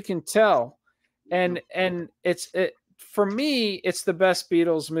 and you can tell. And for me, it's the best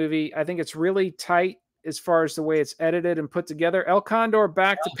Beatles movie. I think it's really tight as far as the way it's edited and put together. El Condor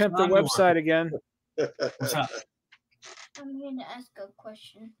back to pimp the website again. What's up? I'm going to ask a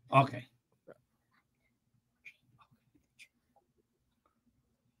question. Okay.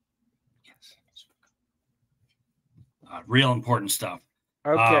 Real important stuff.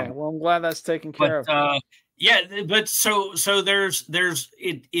 Okay. Well, I'm glad that's taken care of. But so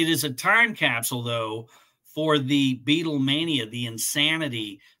it is a time capsule, though, for the Beatlemania, the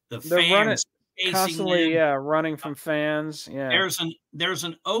insanity, the fans constantly running from fans. There's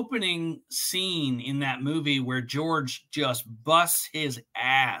an opening scene in that movie where George just busts his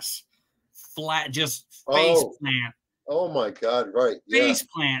ass flat, just face plant. Oh my God, right. Face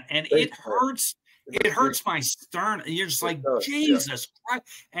plant, and it hurts. It hurts my sternum. You're just like, Jesus Christ.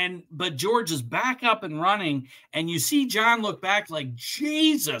 But George is back up and running, and you see John look back like,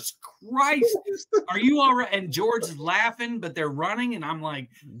 Jesus Christ, are you all right? And George is laughing, but they're running, and I'm like,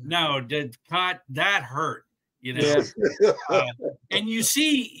 no, that hurt. And you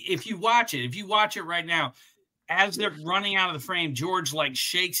see, if you watch it right now, as they're running out of the frame, George like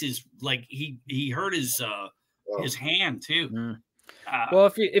shakes his, like he hurt his hand too.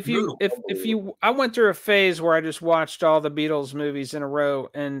 Well, I went through a phase where I just watched all the Beatles movies in a row,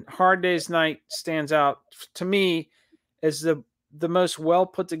 and Hard Day's Night stands out to me as the most well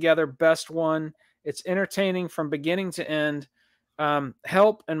put together, best one. It's entertaining from beginning to end.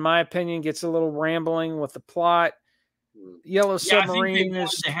 Help, in my opinion, gets a little rambling with the plot. Yellow Submarine, I think they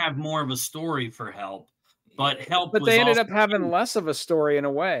wanted to have more of a story for Help. But they ended up having less of a story in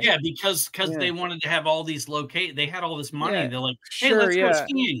a way. Yeah, because they wanted to have all these they had all this money. They're like, hey, let's go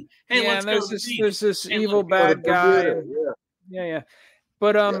skiing. Hey, let's go skiing. There's this evil bad guy.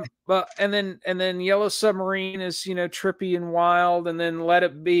 But and then Yellow Submarine is trippy and wild, and then Let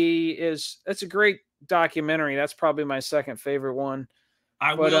It Be that's a great documentary. That's probably my second favorite one.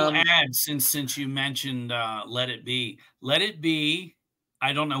 I will add, since you mentioned Let It Be. Let It Be,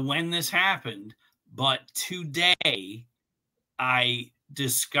 I don't know when this happened, but today I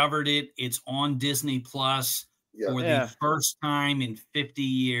discovered it. It's on Disney Plus for the first time in 50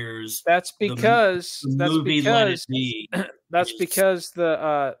 years. That's because the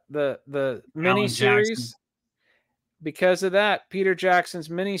miniseries. Because of that, Peter Jackson's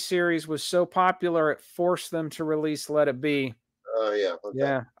miniseries was so popular, it forced them to release Let It Be. Oh yeah. Okay.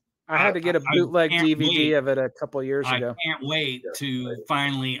 Yeah. I had to get a bootleg DVD of it a couple years ago. I can't wait to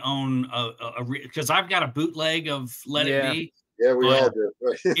finally own because I've got a bootleg of Let It Be. Yeah, we all do.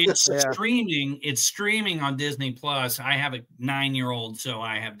 It's streaming. It's streaming on Disney Plus. I have a 9-year-old, so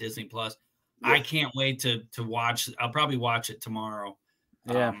I have Disney Plus. I can't wait to watch. I'll probably watch it tomorrow.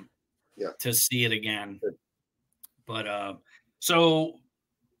 To see it again. But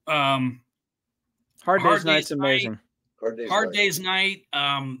Hard Day's Night's amazing. Hard Day's Night.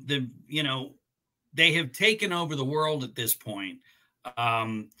 They have taken over the world at this point.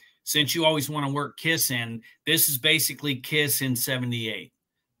 Since you always want to work Kiss in, this is basically Kiss in '78.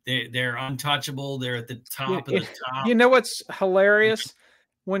 They're untouchable. They're at the top of the top. You know what's hilarious?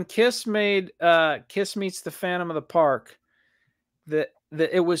 When Kiss made Kiss Meets the Phantom of the Park,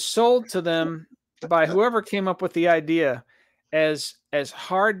 it was sold to them by whoever came up with the idea as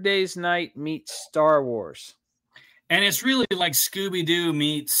Hard Day's Night meets Star Wars. And it's really like Scooby-Doo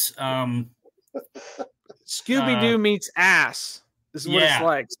meets Scooby-Doo meets ass. This is what it's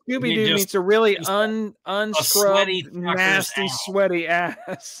like. Scooby-Doo meets a really unscrubbed, nasty, sweaty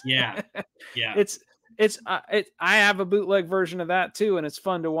ass. Yeah. I have a bootleg version of that too, and it's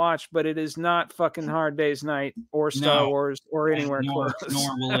fun to watch, but it is not fucking Hard Day's Night or Star Wars or anywhere close.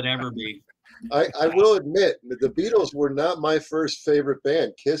 Nor will it ever be. I will admit, the Beatles were not my first favorite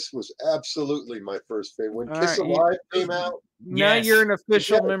band. Kiss was absolutely my first favorite. When Kiss Alive came out. Now you're an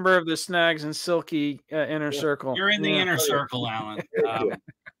official member of the Snags and Silky inner circle. You're in the inner circle, Alan.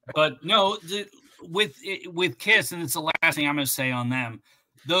 But no, with Kiss, and it's the last thing I'm going to say on them,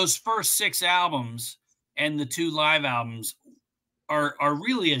 those first 6 albums and the 2 live albums are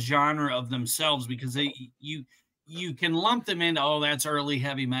really a genre of themselves, because you can lump them into, that's early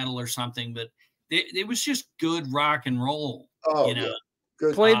heavy metal or something, but it was just good rock and roll.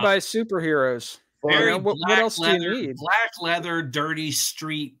 Good. Played by superheroes. What else do you need? Black leather, dirty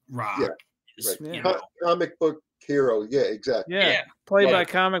street rock. Comic book hero. Yeah, exactly. Yeah. Played by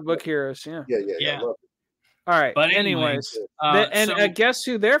comic book heroes. Yeah. All right. But anyways, guess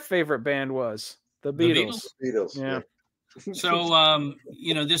who their favorite band was? The Beatles. Yeah. So,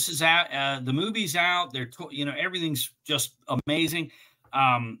 this is out. The movie's out. They're, everything's just amazing.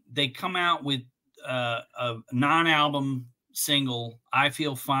 They come out with a non-album single, "I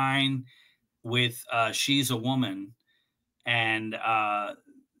Feel Fine," with "She's a Woman," and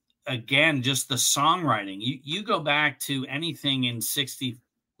again, just the songwriting. You go back to anything in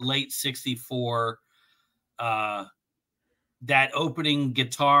late '64. That opening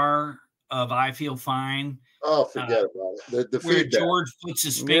guitar of "I Feel Fine." Oh, forget about it. The where feedback. George puts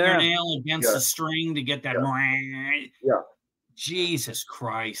his fingernail against the string to get that. Jesus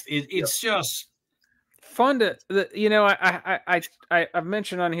Christ. It's just fun to, I've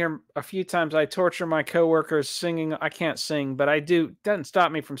mentioned on here a few times, I torture my coworkers singing. I can't sing, but I do. Doesn't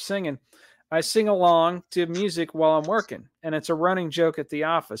stop me from singing. I sing along to music while I'm working, and it's a running joke at the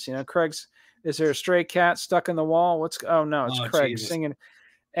office. Craig's, is there a stray cat stuck in the wall? It's Craig singing.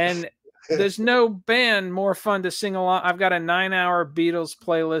 And there's no band more fun to sing along. I've got a 9-hour Beatles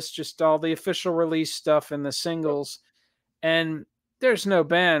playlist, just all the official release stuff and the singles. And there's no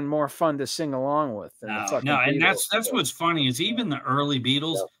band more fun to sing along with than the fucking Beatles. And that's what's funny is even the early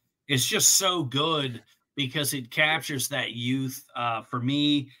Beatles, it's just so good because it captures that youth. For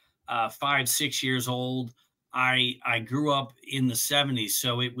me, 5-6 years old, I grew up in the 70s,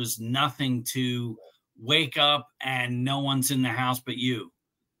 so it was nothing to wake up and no one's in the house but you.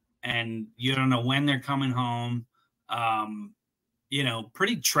 And you don't know when they're coming home.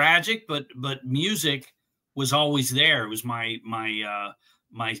 Pretty tragic, but music was always there. It was my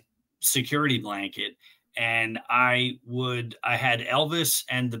security blanket. And I had Elvis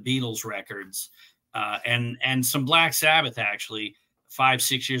and the Beatles records, and some Black Sabbath, actually,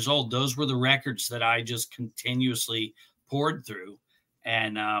 5-6 years old. Those were the records that I just continuously poured through.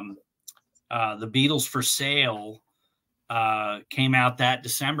 And the Beatles for Sale came out that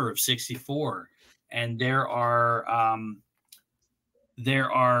December of '64, and there are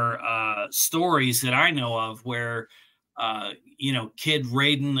stories that I know of where kid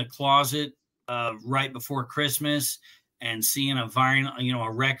raiding the closet right before Christmas and seeing a vinyl,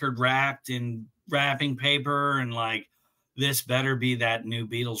 a record wrapped in wrapping paper, and like, this better be that new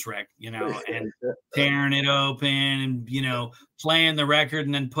Beatles record, and tearing it open and playing the record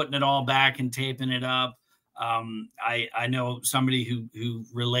and then putting it all back and taping it up. I know somebody who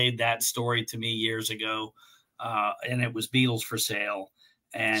relayed that story to me years ago, and it was Beatles for Sale.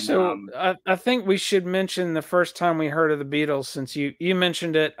 And so I think we should mention the first time we heard of the Beatles, since you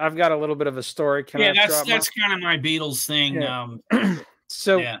mentioned it. I've got a little bit of a story. That's kind of my Beatles thing. Yeah.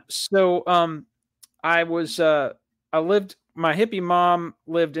 I lived my hippie mom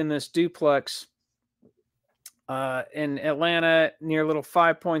lived in this duplex in Atlanta near Little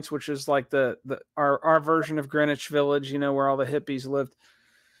Five Points, which is like our version of Greenwich Village, you know, where all the hippies lived.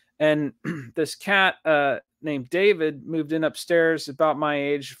 And this cat named David moved in upstairs about my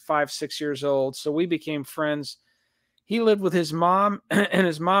age, 5, 6 years old. So we became friends. He lived with his mom, and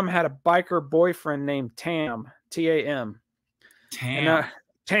his mom had a biker boyfriend named Tam, Tam. Tam. And,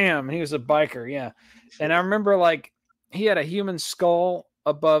 Tam, he was a biker, yeah. And I remember, like, he had a human skull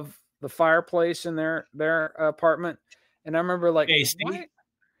above the fireplace in their apartment. And I remember, like, why?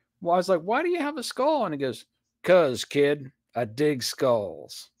 Well, I was like, why do you have a skull? And he goes, 'cause, kid, I dig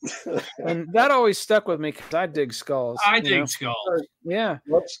skulls. And that always stuck with me because I dig skulls. I dig skulls. Yeah.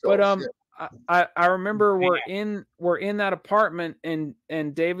 Skulls, But yeah. I remember we're in that apartment, and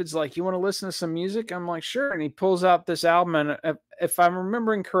David's like, you want to listen to some music? I'm like, sure. And he pulls out this album, and if I'm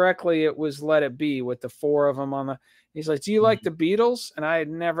remembering correctly, it was Let It Be with the 4 of them on the. He's like, do you like the Beatles? And I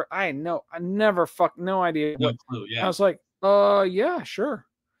never no idea. No clue. Yeah. I was like, yeah, sure.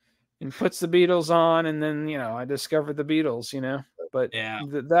 And puts the Beatles on, and then, you know, I discovered the Beatles, you know. But yeah,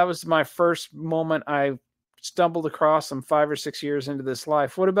 that was my first moment I stumbled across them 5 or 6 years into this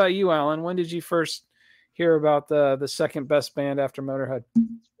life. What about you, Alan? When did you first hear about the second best band after Motorhead?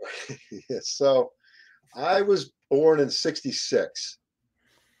 Yeah, so I was born in '66,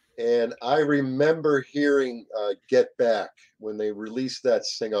 and I remember hearing Get Back when they released that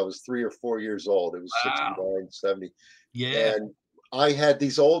thing. I was 3 or 4 years old. It was 69, 70. Yeah. And I had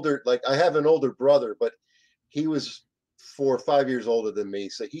these older, like, I have an older brother, but he was 4 or 5 years older than me,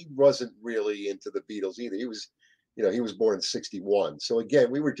 so he wasn't really into the Beatles either. He was, you know, he was born in '61. So again,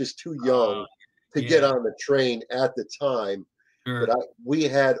 we were just too young to get on the train at the time. Sure. But we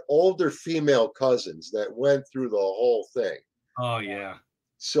had older female cousins that went through the whole thing. Oh yeah.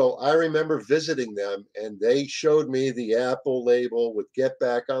 So I remember visiting them, and they showed me the Apple label with Get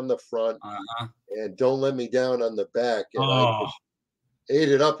Back on the front and Don't Let Me Down on the back, and I just ate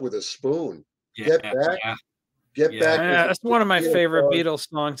it up with a spoon. Yeah, Get Back. Yeah. Get Back. Yeah, that's one of my favorite Beatles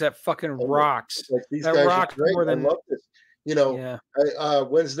songs. That fucking rocks. Like, these that guys rocks are great. more than. I love this. You know,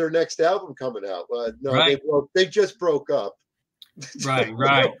 when's their next album coming out? No, they just broke up. Right.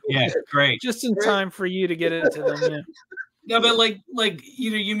 Yeah, great. Just in time for you to get into them. Yeah. No, but like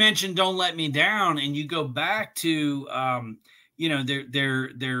you know, you mentioned "Don't Let Me Down," and you go back to you know,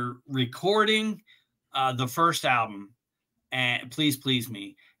 they're recording the first album, and Please Please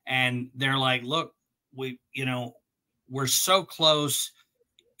Me, and they're like, look, we're so close.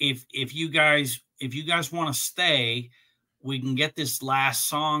 If you guys want to stay, we can get this last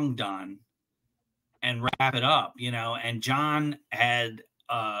song done and wrap it up, you know. And John had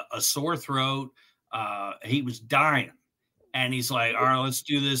a sore throat. He was dying. And he's like, all right, let's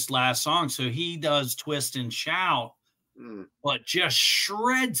do this last song. So he does Twist and Shout, but just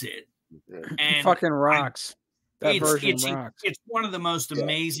shreds it. And fucking rocks. That version rocks. It's one of the most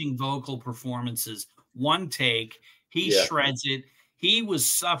amazing vocal performances. One take, he shreds it. He was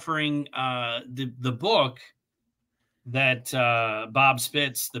suffering the book that Bob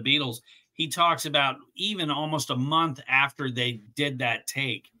Spitz, the Beatles, he talks about even almost a month after they did that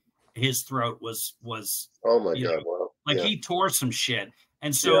take, his throat was oh my God, wow. Like he tore some shit.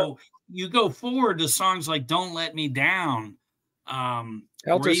 And so you go forward to songs like Don't Let Me Down,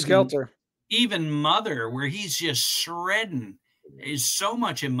 Helter Skelter, even Mother, where he's just shredding, is so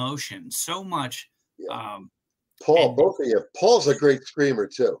much emotion, so much. Paul, both of you. Paul's a great screamer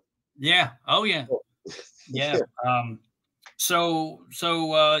too. Yeah. Oh yeah. Yeah. So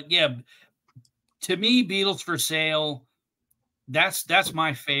to me, Beatles for Sale, that's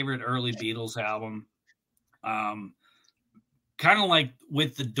my favorite early Beatles album. Kind of like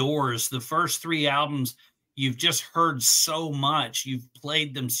with the Doors, the first 3 albums, you've just heard so much, you've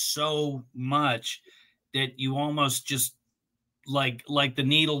played them so much that you almost just like the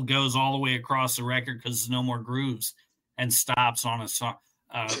needle goes all the way across the record because there's no more grooves and stops on a song.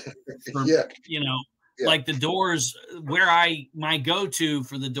 Like the Doors, my go-to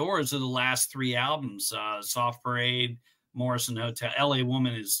for the Doors are the last 3 albums, Soft Parade, Morrison Hotel. LA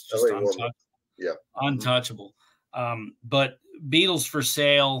Woman is just untouchable. But Beatles for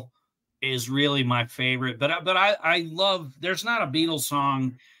Sale is really my favorite. But I love, there's not a Beatles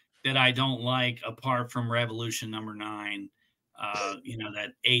song that I don't like apart from Revolution Number 9.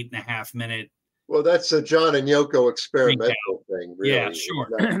 That 8.5 minute. Well, that's a John and Yoko experimental thing, really. Yeah, sure.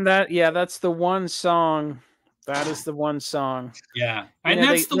 That's the one song. That is the one song. Yeah, and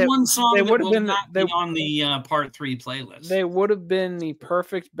that's the one song that will not be on the Part 3 playlist. They would have been the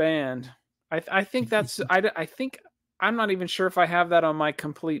perfect band. I think that's. I think I'm not even sure if I have that on my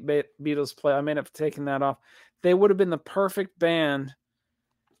complete Beatles play. I may have taken that off. they would have been the perfect band.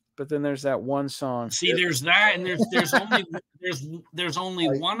 But then there's that one song. See, there's that, and there's only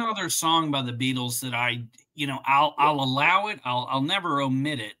one other song by the Beatles that I'll allow it. I'll never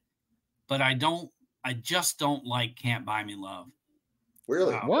omit it, but I just don't like "Can't Buy Me Love."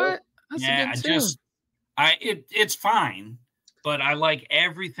 Really? What? That's yeah, a good tune. It's fine, but I like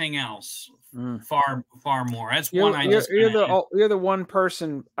everything else far more. That's you're, one I you're the one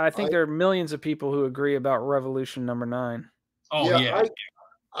person. I think there are millions of people who agree about Revolution number 9. Oh yeah.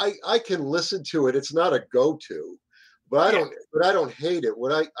 I can listen to it. It's not a go-to, but I don't hate it.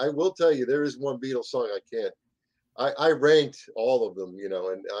 What I will tell you, there is one Beatles song I can't. I ranked all of them, and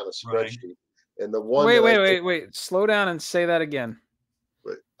on a spreadsheet. Right. And the one wait. Slow down and say that again.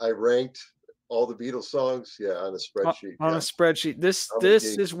 But I ranked all the Beatles songs, on a spreadsheet. On a spreadsheet. This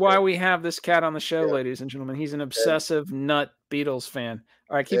is why we have this cat on the show, ladies and gentlemen. He's an obsessive nut Beatles fan.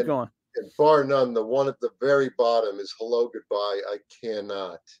 All right, keep going. And bar none, the one at the very bottom is "Hello Goodbye." I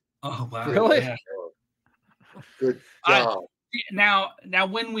cannot. Oh wow! Really? Yeah. Good job. Now,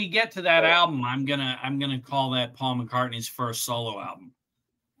 when we get to that album, I'm gonna call that Paul McCartney's first solo album,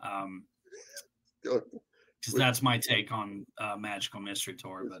 because that's my take on Magical Mystery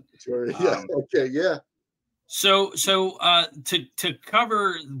Tour. But So to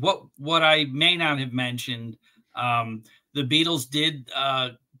cover what I may not have mentioned, the Beatles did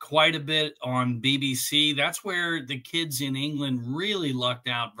quite a bit on BBC. That's where the kids in England really lucked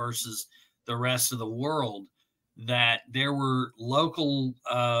out versus the rest of the world, that there were local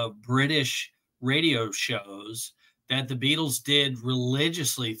British radio shows that the Beatles did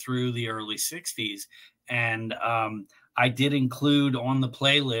religiously through the early 60s. And I did include on the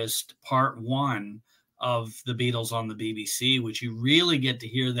playlist part 1 of the Beatles on the BBC, which you really get to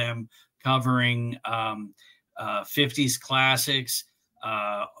hear them covering 50s classics.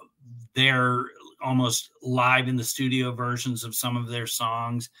 They're almost live in the studio versions of some of their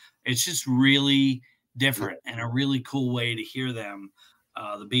songs. It's just really different and a really cool way to hear them.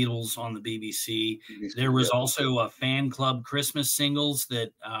 The Beatles on the BBC. There was also a fan club Christmas singles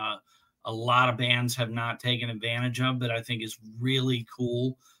that a lot of bands have not taken advantage of, but I think is really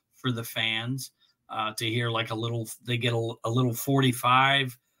cool for the fans to hear, like they get a little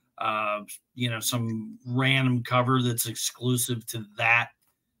 45, some random cover that's exclusive to that,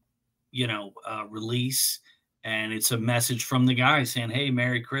 release. And it's a message from the guy saying, "Hey,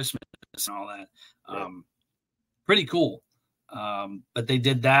 Merry Christmas," and all that. Pretty cool. But they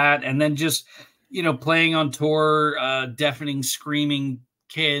did that. And then just, playing on tour, deafening, screaming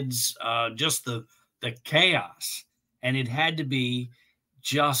kids, just the chaos. And it had to be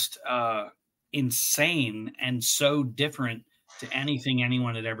just insane and so different to anything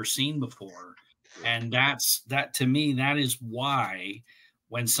anyone had ever seen before. And that to me, that is why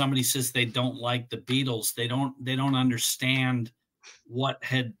when somebody says they don't like the Beatles, they don't understand what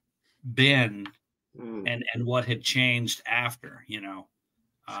had been and what had changed after,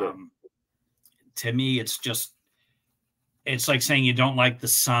 Sure. To me, it's like saying you don't like the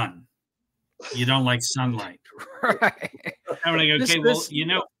sun. You don't like sunlight. Right. I'm like, okay,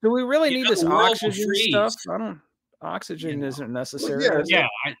 do we really need this oxygen stuff? Oxygen isn't necessary. Yeah.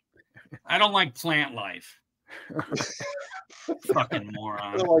 I don't like plant life. Fucking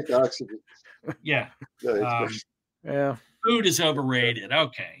moron. I don't like oxygen. Yeah. Yeah. Food is overrated.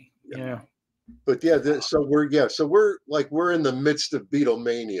 Okay. Yeah. But so we're in the midst of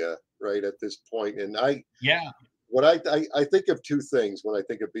Beatlemania right at this point. And I think of two things when I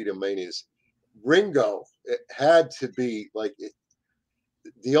think of Beatlemania is Ringo. It had to be like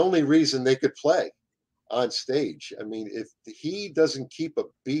the only reason they could play on stage. I mean, if he doesn't keep a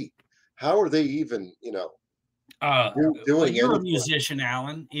beat, how are they even, doing you're anything? a musician,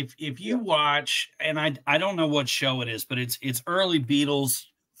 Alan. If you watch, and I don't know what show it is, but it's early Beatles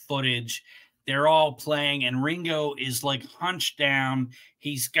footage. They're all playing, and Ringo is like hunched down.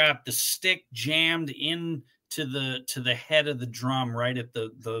 He's got the stick jammed into the head of the drum, right at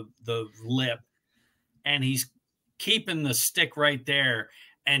the lip, and he's keeping the stick right there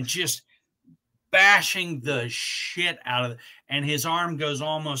and just bashing the shit out of it. And his arm goes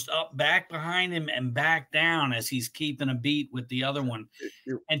almost up, back behind him, and back down as he's keeping a beat with the other one.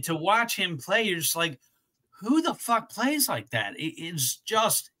 And to watch him play, you're just like, who the fuck plays like that? It's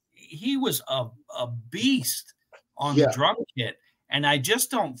just. He was a beast on the drum kit. And I just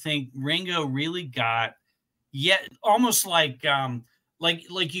don't think Ringo really got yet, almost like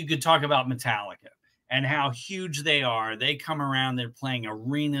you could talk about Metallica and how huge they are. They come around, they're playing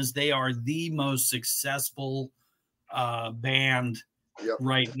arenas. They are the most successful band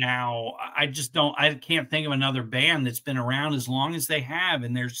right now. I can't think of another band that's been around as long as they have,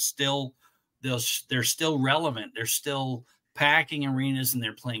 and they're still they're still relevant. They're still packing arenas and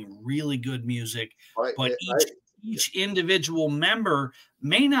they're playing really good music. But each individual member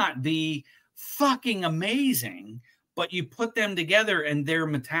may not be fucking amazing, but you put them together and they're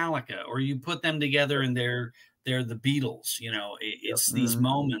Metallica, or you put them together and they're the Beatles. You know, it's these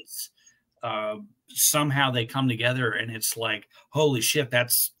moments. Somehow they come together and it's like, holy shit,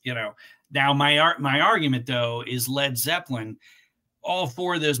 that's, you know. Now my argument though is Led Zeppelin, all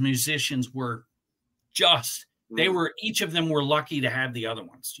four of those musicians were just, they were, each of them were lucky to have the other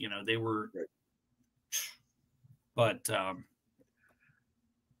ones, you know, they were, but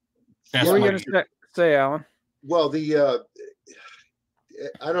that's what you're going to say, Alan. Well,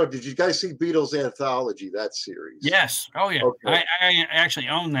 I don't know. Did you guys see Beatles Anthology, that series? Yes. Oh, yeah. Okay. I actually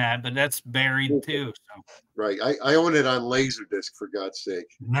own that, but that's buried too. So. Right. I own it on Laserdisc, for God's sake.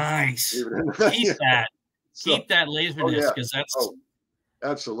 Nice. Keep that. Keep that Laserdisc, because that's. Oh,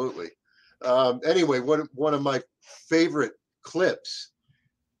 absolutely. Anyway, one of my favorite clips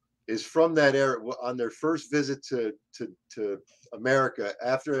is from that era. On their first visit to America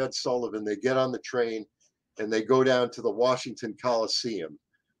after Ed Sullivan, they get on the train and they go down to the Washington Coliseum,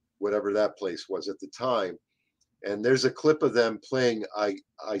 whatever that place was at the time. And there's a clip of them playing I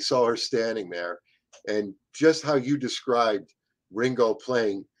Saw Her Standing There. And just how you described Ringo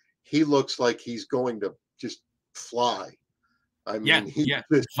playing, he looks like he's going to just fly. I mean, he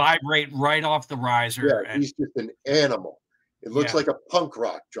just vibrate right off the riser. Yeah, he's just an animal. It looks like a punk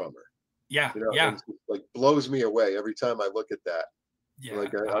rock drummer. Yeah, you know, it like blows me away every time I look at that. Yeah,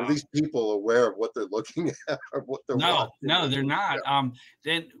 like, are these people aware of what they're looking at or what they're watching? No, they're not. Yeah.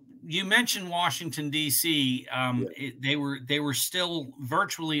 Then you mentioned Washington D.C. They were still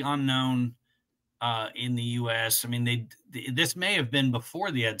virtually unknown in the U.S. I mean, this may have been before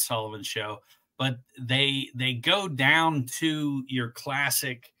the Ed Sullivan Show, but they go down to your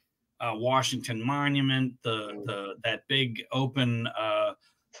classic Washington Monument, that big open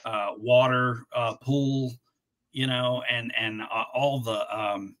water pool. You know, and all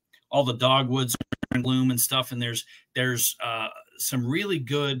the dogwoods are in bloom and stuff. And there's some really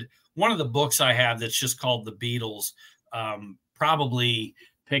good. One of the books I have that's just called The Beatles. Probably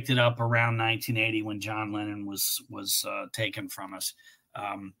picked it up around 1980 when John Lennon was taken from us.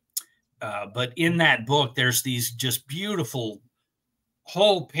 But in that book, there's these just beautiful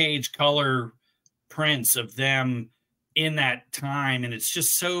whole page color prints of them in that time, and it's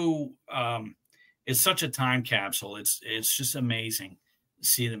just so. It's such a time capsule. It's just amazing to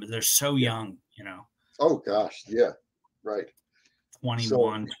see them. They're so young, you know. Oh gosh, yeah, right.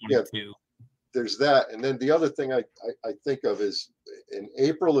 21, 22. Yeah, there's that, and then the other thing I think of is in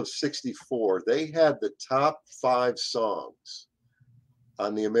April of '64, they had the top 5 songs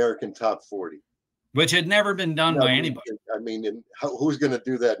on the American Top 40, which had never been done by anybody. I mean, who's going to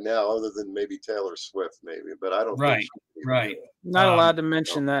do that now, other than maybe Taylor Swift, maybe? But I don't. Right, think right. Not allowed to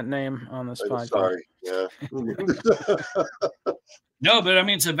mention that name on this podcast. Sorry, yeah. No, but I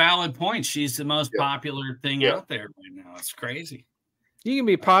mean, it's a valid point. She's the most popular thing out there right now. It's crazy. You can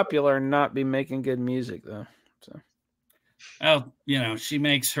be popular and not be making good music, though. So, well, you know, she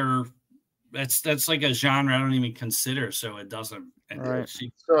makes her. That's like a genre I don't even consider, so it doesn't. Right.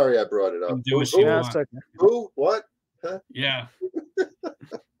 Sorry, I brought it up. Who? What? Huh? Yeah.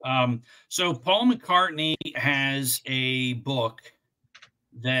 So Paul McCartney has a book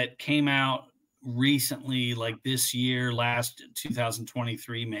that came out recently, like this year, last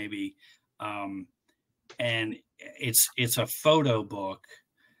 2023 maybe, and it's a photo book,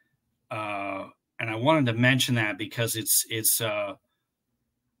 and I wanted to mention that because it's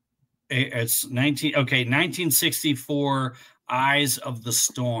 1964 Eyes of the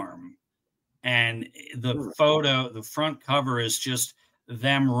Storm, and the front cover is just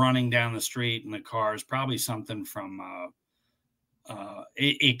them running down the street in the cars, probably something from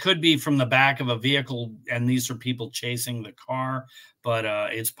it could be from the back of a vehicle, and these are people chasing the car, but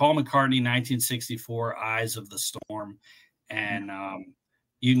it's Paul McCartney 1964 Eyes of the Storm, and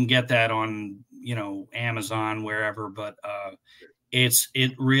you can get that on, you know, Amazon, wherever, but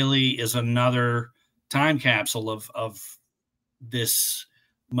it really is another time capsule of this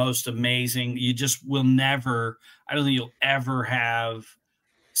most amazing. You just will never, I don't think you'll ever have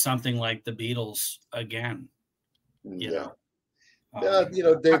something like the Beatles again. You know? Yeah, you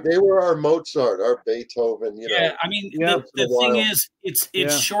know, they were our Mozart, our Beethoven, you know. Yeah, I mean, the thing is,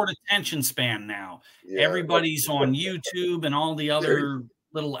 it's short attention span now. Yeah, everybody's on YouTube and all the other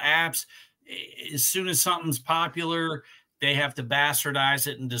little apps. As soon as something's popular, they have to bastardize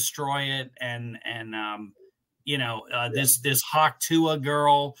it and destroy it. And you know, this Hawk-Tuah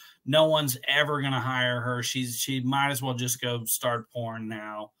girl, no one's ever going to hire her. She might as well just go start porn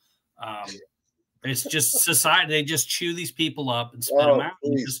now. It's just society. They just chew these people up and spit them out.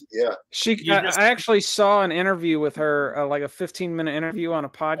 I actually saw an interview with her, like a 15-minute interview on a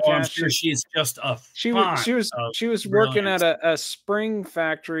podcast. Oh, I'm sure she's just a she was working at a spring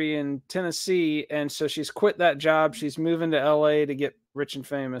factory in Tennessee, and so she's quit that job. She's moving to LA to get rich and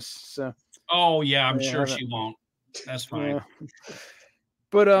famous. So I'm sure she won't. That's fine. Yeah.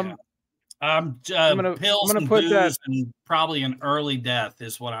 But pills and put booze and probably an early death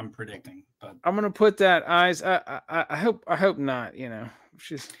is what I'm predicting. But I'm gonna put that eyes. I hope not. You know,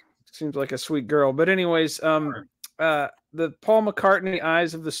 she seems like a sweet girl. But anyways, the Paul McCartney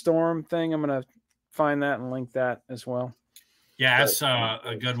 "Eyes of the Storm" thing. I'm gonna find that and link that as well. Yeah, that's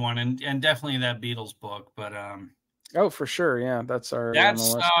a good one, and definitely that Beatles book. But oh, for sure, yeah, that's our.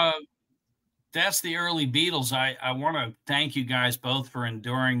 That's the early Beatles. I want to thank you guys both for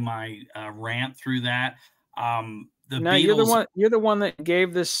enduring my rant through that. Beatles, you're the one that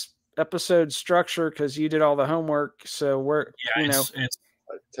gave this episode structure because you did all the homework. So I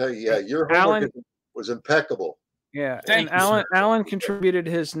tell you, your homework was impeccable. Yeah, and Alan contributed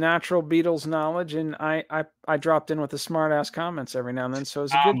his natural Beatles knowledge, and I dropped in with the smart ass comments every now and then. So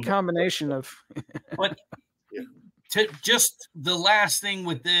it's a good combination of. But just the last thing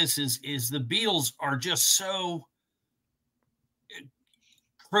with this is the Beatles are just so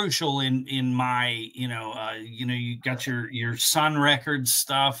crucial in my you got your Sun Records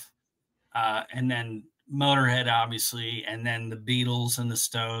stuff. And then Motorhead, obviously, and then the Beatles and the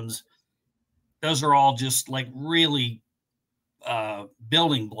Stones. Those are all just like really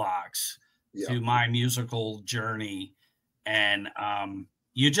building blocks to my musical journey. And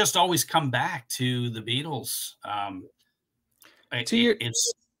you just always come back to the Beatles.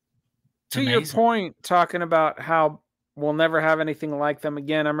 To your point, talking about how we'll never have anything like them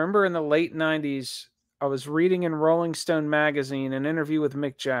again. I remember in the late 90s, I was reading in Rolling Stone magazine an interview with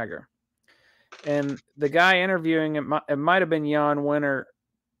Mick Jagger. And the guy interviewing it might have been Jan Winter,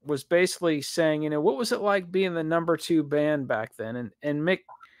 was basically saying, what was it like being the number 2 band back then? And Mick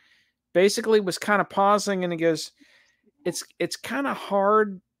basically was kind of pausing, and he goes, it's kind of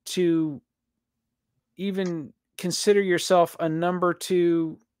hard to even consider yourself a number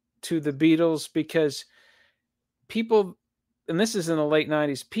 2 to the Beatles, because people, and this is in the late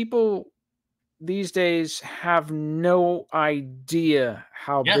 90s, people these days have no idea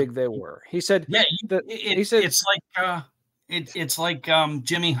how big they were. He said, it's like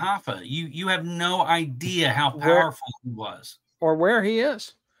Jimmy Hoffa. You have no idea how powerful he was, or where he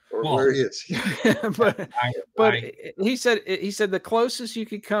is, where he is. but he said the closest you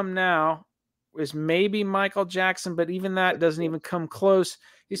could come now is maybe Michael Jackson, but even that doesn't even come close.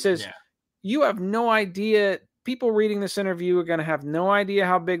 He says, you have no idea. People reading this interview are going to have no idea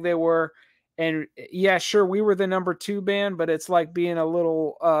how big they were. And yeah, sure, we were the number 2 band, but it's like being a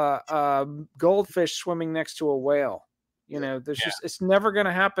little goldfish swimming next to a whale. There's just, it's never going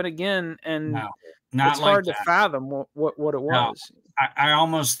to happen again. And it's hard to fathom what it was. I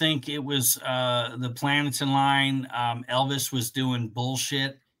almost think it was the planets in line. Elvis was doing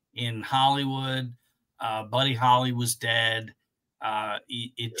bullshit in Hollywood. Buddy Holly was dead.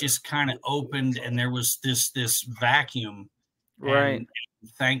 It just kind of opened, and there was this vacuum. Right. And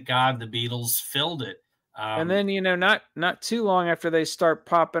thank God the Beatles filled it. And then, not too long after they start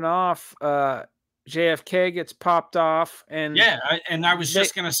popping off, JFK gets popped off. And I was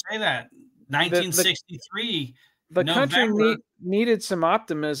just going to say that 1963, the country needed some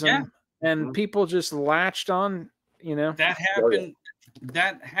optimism, and people just latched on, that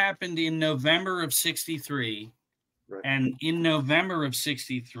happened in November of 63. Right. And in November of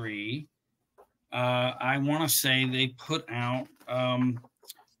 63, I want to say they put out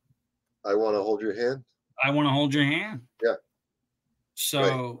I Want to Hold Your Hand. I Want to Hold Your Hand. Yeah.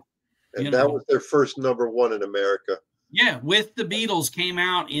 So, right. And that was their first number 1 in America. Yeah, with the Beatles came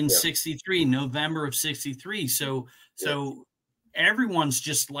out in 63, November of 63. So everyone's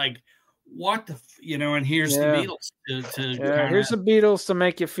just like, what the, and here's the Beatles here's the Beatles to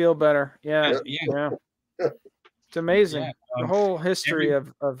make you feel better. Yeah. It's amazing. The whole history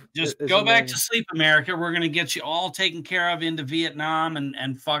of just go back to sleep, America. We're going to get you all taken care of into Vietnam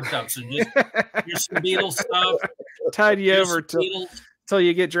and fucked up. So just here's some Beatles stuff. Tide you over till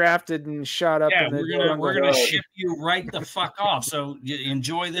you get drafted and shot up. Yeah, we're gonna ship you right the fuck off. So you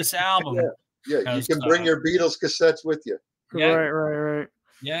enjoy this album. Yeah, you can bring your Beatles cassettes with you. Right.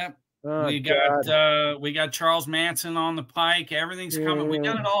 Yeah. Oh, we got Charles Manson on the pike. Everything's coming. We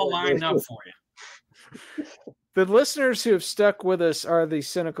got it all lined up for you. The listeners who have stuck with us are the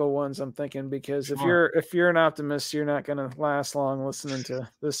cynical ones, I'm thinking, because if you're an optimist, you're not going to last long listening to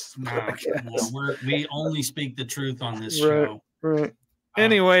this. No, we only speak the truth on this show. Right.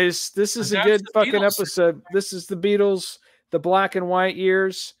 Anyways, this is a good fucking Beatles. episode. This is the Beatles, the Black and White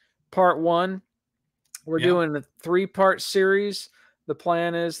Years, Part 1. We're doing a 3-part series. The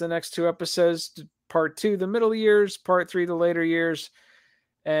plan is the next 2 episodes, Part 2, the middle years, Part 3, the later years.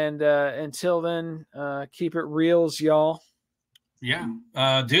 And until then, keep it reals, y'all. Yeah.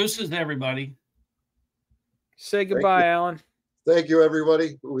 Deuces, everybody. Say goodbye, Alan. Thank you,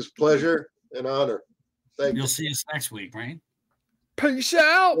 everybody. It was a pleasure and honor. Thank you. You'll see us next week, right? Peace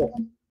out. Yeah.